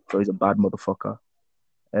 so he's a bad motherfucker.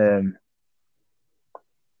 You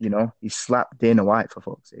know, he slapped Dana White, for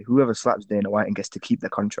fuck's sake. Whoever slaps Dana White and gets to keep the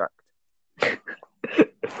contract. I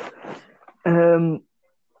don't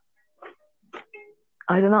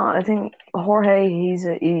know. I think Jorge, he is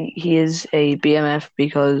a BMF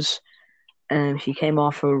because he came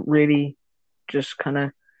off a really tough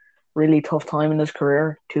time in his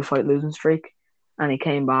career, 2-fight losing streak, and he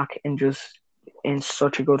came back in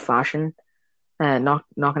such a good fashion,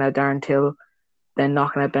 knocking out Darren Till, then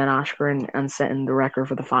knocking out Ben Askren and setting the record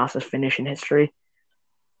for the fastest finish in history.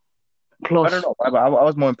 Plus, I don't know. I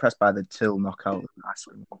was more impressed by the Till knockout than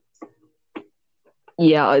Askren.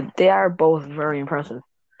 Yeah, they are both very impressive.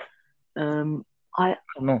 I don't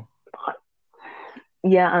know.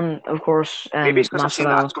 Yeah, and of course, maybe it's because I've seen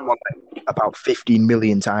the Askren one like about 15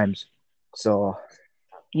 million times. So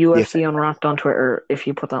UFC Unwrapped on Twitter. If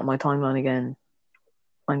you put that on my timeline again,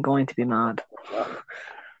 I'm going to be mad.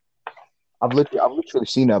 I've literally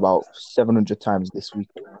seen it about 700 times this week.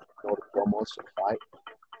 Almost for the fight.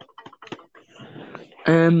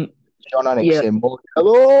 John Anik saying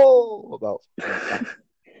hello about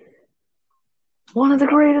one of the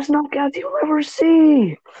greatest knockouts you'll ever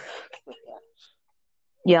see.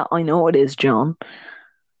 Yeah, I know it is, John.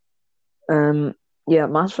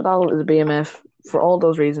 Masvidal is a BMF for all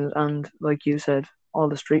those reasons, and like you said, all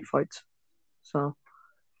the street fights. So,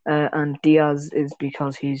 and Diaz is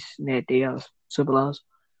because he's Nate Diaz. Simple as.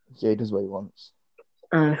 Yeah, he does what he wants.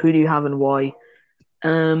 Who do you have and why?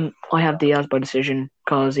 I have Diaz by decision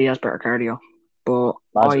because he has better cardio, but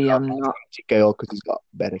I am not. TKO because he's got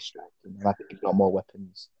better strength and I think he's got more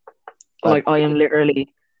weapons. Like I am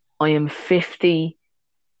literally, I am 50.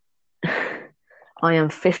 I am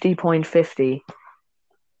 50.50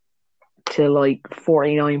 to like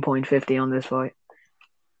 49.50 on this fight.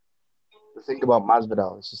 The thing about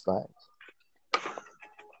Masvidal is just like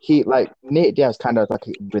Nate Diaz kind of like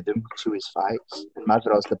a rhythm to his fights, and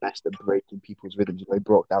Masvidal's the best at breaking people's rhythms. He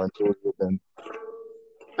broke down into a rhythm.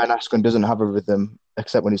 Ben Askren doesn't have a rhythm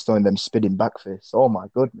except when he's throwing them spinning back fists. Oh my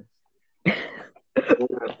goodness! He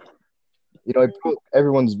broke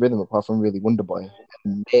everyone's rhythm apart from really Wonderboy,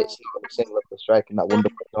 and Nate's not the same level of striking that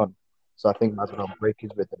Wonderboy's on. So I think Masvidal will break his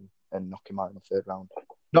rhythm and knock him out in the third round.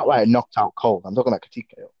 Not like knocked out cold. I'm talking like a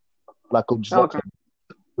TKO. Like he'll drop him.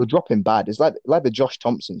 He'll drop him bad. It's like the Josh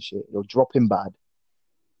Thompson shit. He'll drop him bad,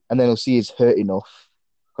 and then he'll see he's hurt enough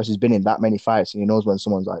because he's been in that many fights, and he knows when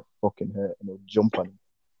someone's like fucking hurt, and he'll jump on him.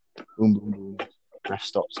 Boom, boom, boom. Ref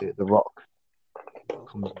stops it. The Rock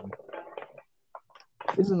comes in.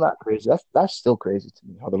 Isn't that crazy? That's still crazy to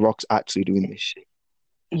me. How the Rock's actually doing this shit.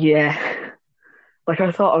 Yeah, like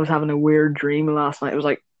I thought I was having a weird dream last night. It was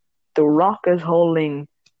like the Rock is holding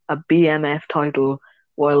a BMF title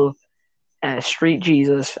while Street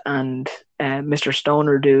Jesus and Mr.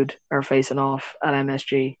 Stoner dude are facing off at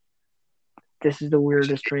MSG. This is the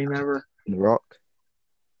weirdest dream ever. The Rock.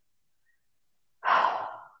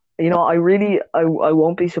 I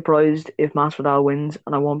won't be surprised if Masvidal wins,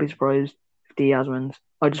 and I won't be surprised if Diaz wins.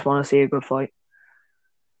 I just want to see a good fight.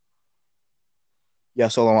 Yeah,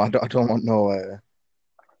 so I don't want no.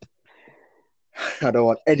 I don't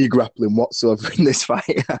want any grappling whatsoever in this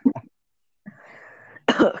fight.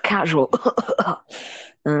 Casual.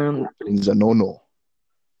 Grappling's a no-no.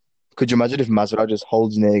 Could you imagine if Masvidal just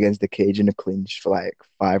holds Nate against the cage in a clinch for like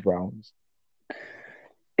 5 rounds?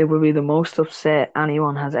 It would be the most upset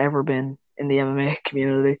anyone has ever been in the MMA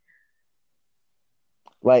community.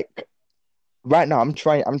 Like right now, I'm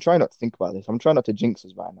trying not to think about this. I'm trying not to jinx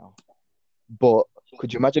us right now. But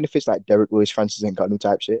could you imagine if it's like Derek Lewis, Francis Ngannou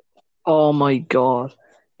type shit? Oh my god!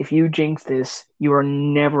 If you jinx this, you are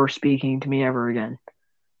never speaking to me ever again.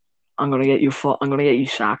 I'm gonna get you. I'm gonna get you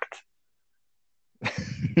sacked.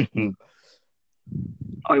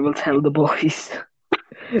 I will tell the boys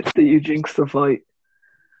that you jinxed the fight.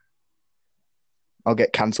 I'll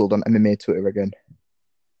get cancelled on MMA Twitter again.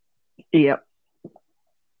 Yep.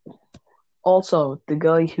 Also, the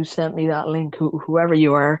guy who sent me that link, whoever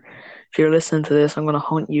you are, if you're listening to this, I'm going to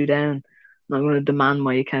hunt you down and I'm going to demand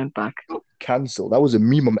my account back. Cancelled. That was a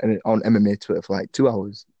meme on MMA Twitter for like 2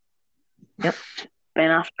 hours. Yep. Ben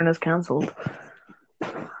Askren is cancelled.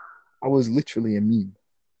 I was literally a meme.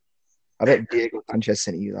 I bet Diego Sanchez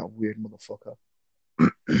sent you that weird motherfucker.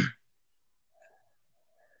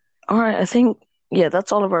 All right, I think,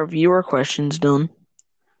 that's all of our viewer questions done.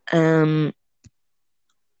 Do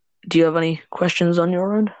you have any questions on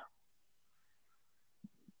your end?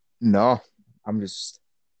 No,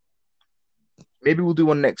 maybe we'll do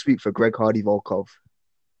one next week for Greg Hardy Volkov.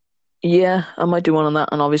 Yeah, I might do one on that,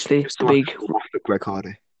 and obviously Greg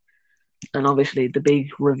Hardy. And obviously the big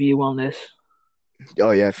review on this.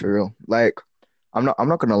 Oh yeah, for real. Like, I'm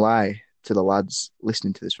not gonna lie to the lads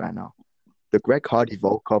listening to this right now. The Greg Hardy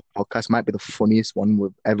Volkov podcast might be the funniest one we're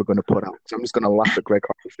ever gonna put out. So I'm just gonna laugh at Greg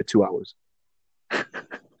Hardy for 2 hours.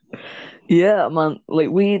 Yeah, man.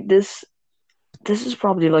 Like this is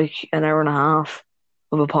probably like an hour and a half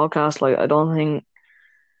of a podcast. Like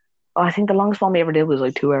I think the longest one we ever did was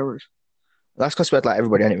like 2 hours. That's because we had like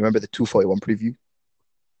everybody in it. Remember the 241 preview?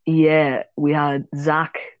 Yeah, we had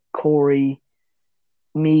Zach, Corey,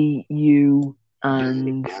 me, you, and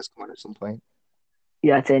Nick has come on at some point.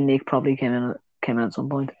 Yeah, I'd say Nick probably came in at some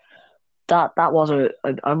point. That was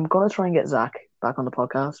I'm gonna try and get Zach back on the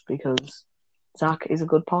podcast because Zach is a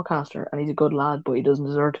good podcaster and he's a good lad, but he doesn't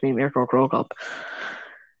deserve to be Mirko Krokop.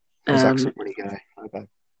 Zach's a funny guy.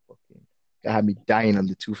 That had me dying on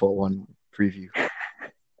the 241 preview.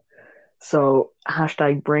 So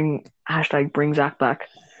hashtag bring Zach back.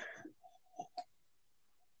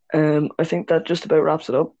 I think that just about wraps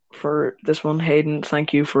it up for this one. Hayden,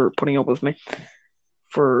 thank you for putting up with me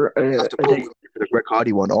for a day. For the Greg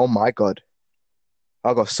Hardy one. Oh my god,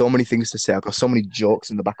 I've got so many things to say. I've got so many jokes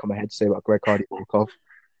in the back of my head to say about Greg Hardy Volkov.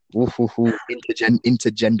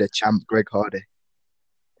 Intergender champ Greg Hardy.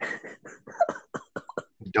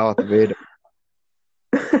 Darth Vader.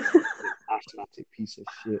 Asthmatic piece of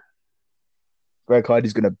shit. Greg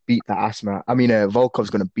Hardy's gonna beat the asthma. I mean, Volkov's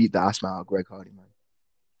gonna beat the asthma out of Greg Hardy, man.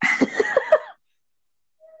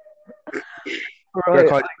 Greg Right,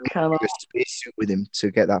 Hardy I cannot. took a spacesuit with him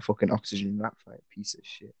to get that fucking oxygen in that fight. Piece of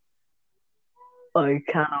shit. I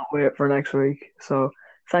cannot wait for next week. So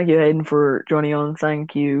thank you, Hayden, for joining on.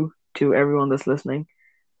 Thank you to everyone that's listening.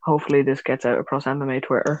 Hopefully this gets out across MMA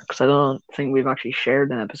Twitter, because I don't think we've actually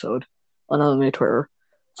shared an episode on MMA Twitter.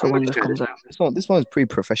 So I'm when gonna this share comes out, this one's pretty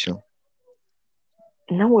professional.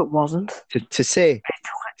 no, it wasn't. To say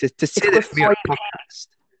It that took us we had five.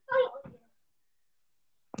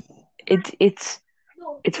 a podcast.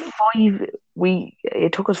 It's 5.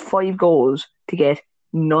 It took us 5 goals to get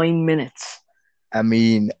 9 minutes. I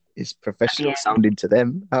mean, it's professional Yeah. sounding to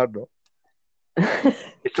them. I don't know.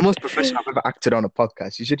 It's the most professional I've ever acted on a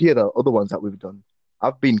podcast. You should hear the other ones that we've done.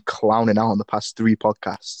 I've been clowning out on the past 3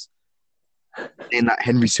 podcasts, saying that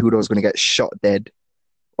Henry Cejudo is going to get shot dead.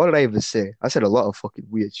 What did I even say? I said a lot of fucking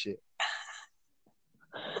weird shit.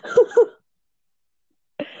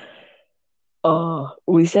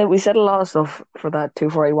 We said a lot of stuff for that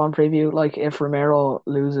 2481 preview. Like if Romero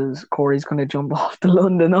loses, Corey's gonna jump off the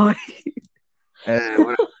London Eye.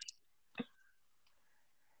 Whatever.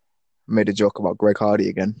 Made a joke about Greg Hardy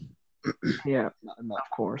again. Yeah, of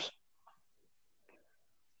course.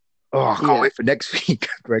 Oh, I can't wait for next week,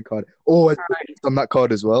 Greg Hardy. Oh, I on that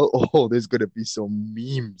card as well. Oh, there's gonna be some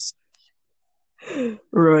memes.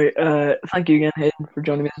 Right. Thank you again, Hayden, for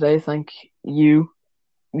joining me today. Thank you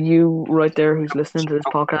right there who's listening to this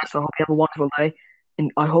podcast. I hope you have a wonderful day,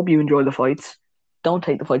 and I hope you enjoy the fights. Don't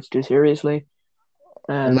take the fights too seriously,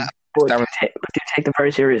 but do take them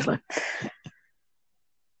very seriously.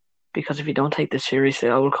 Because if you don't take this seriously,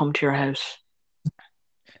 I will come to your house.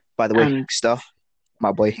 By the way, Hinxsta,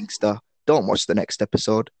 my boy Hinxsta, don't watch the next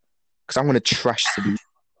episode because I'm going to trash Sabine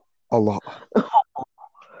a lot.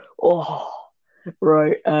 Oh,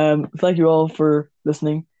 right. Thank you all for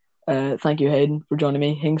listening. Thank you, Hayden, for joining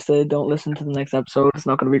me. Hinxsta, don't listen to the next episode. It's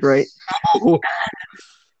not going to be great.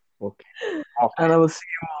 Okay. And I will see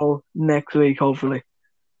you all next week, hopefully.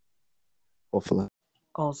 Hopefully.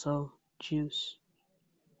 Also, Juice.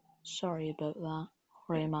 Sorry about that.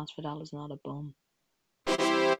 Jorge Masvidal is not a bum.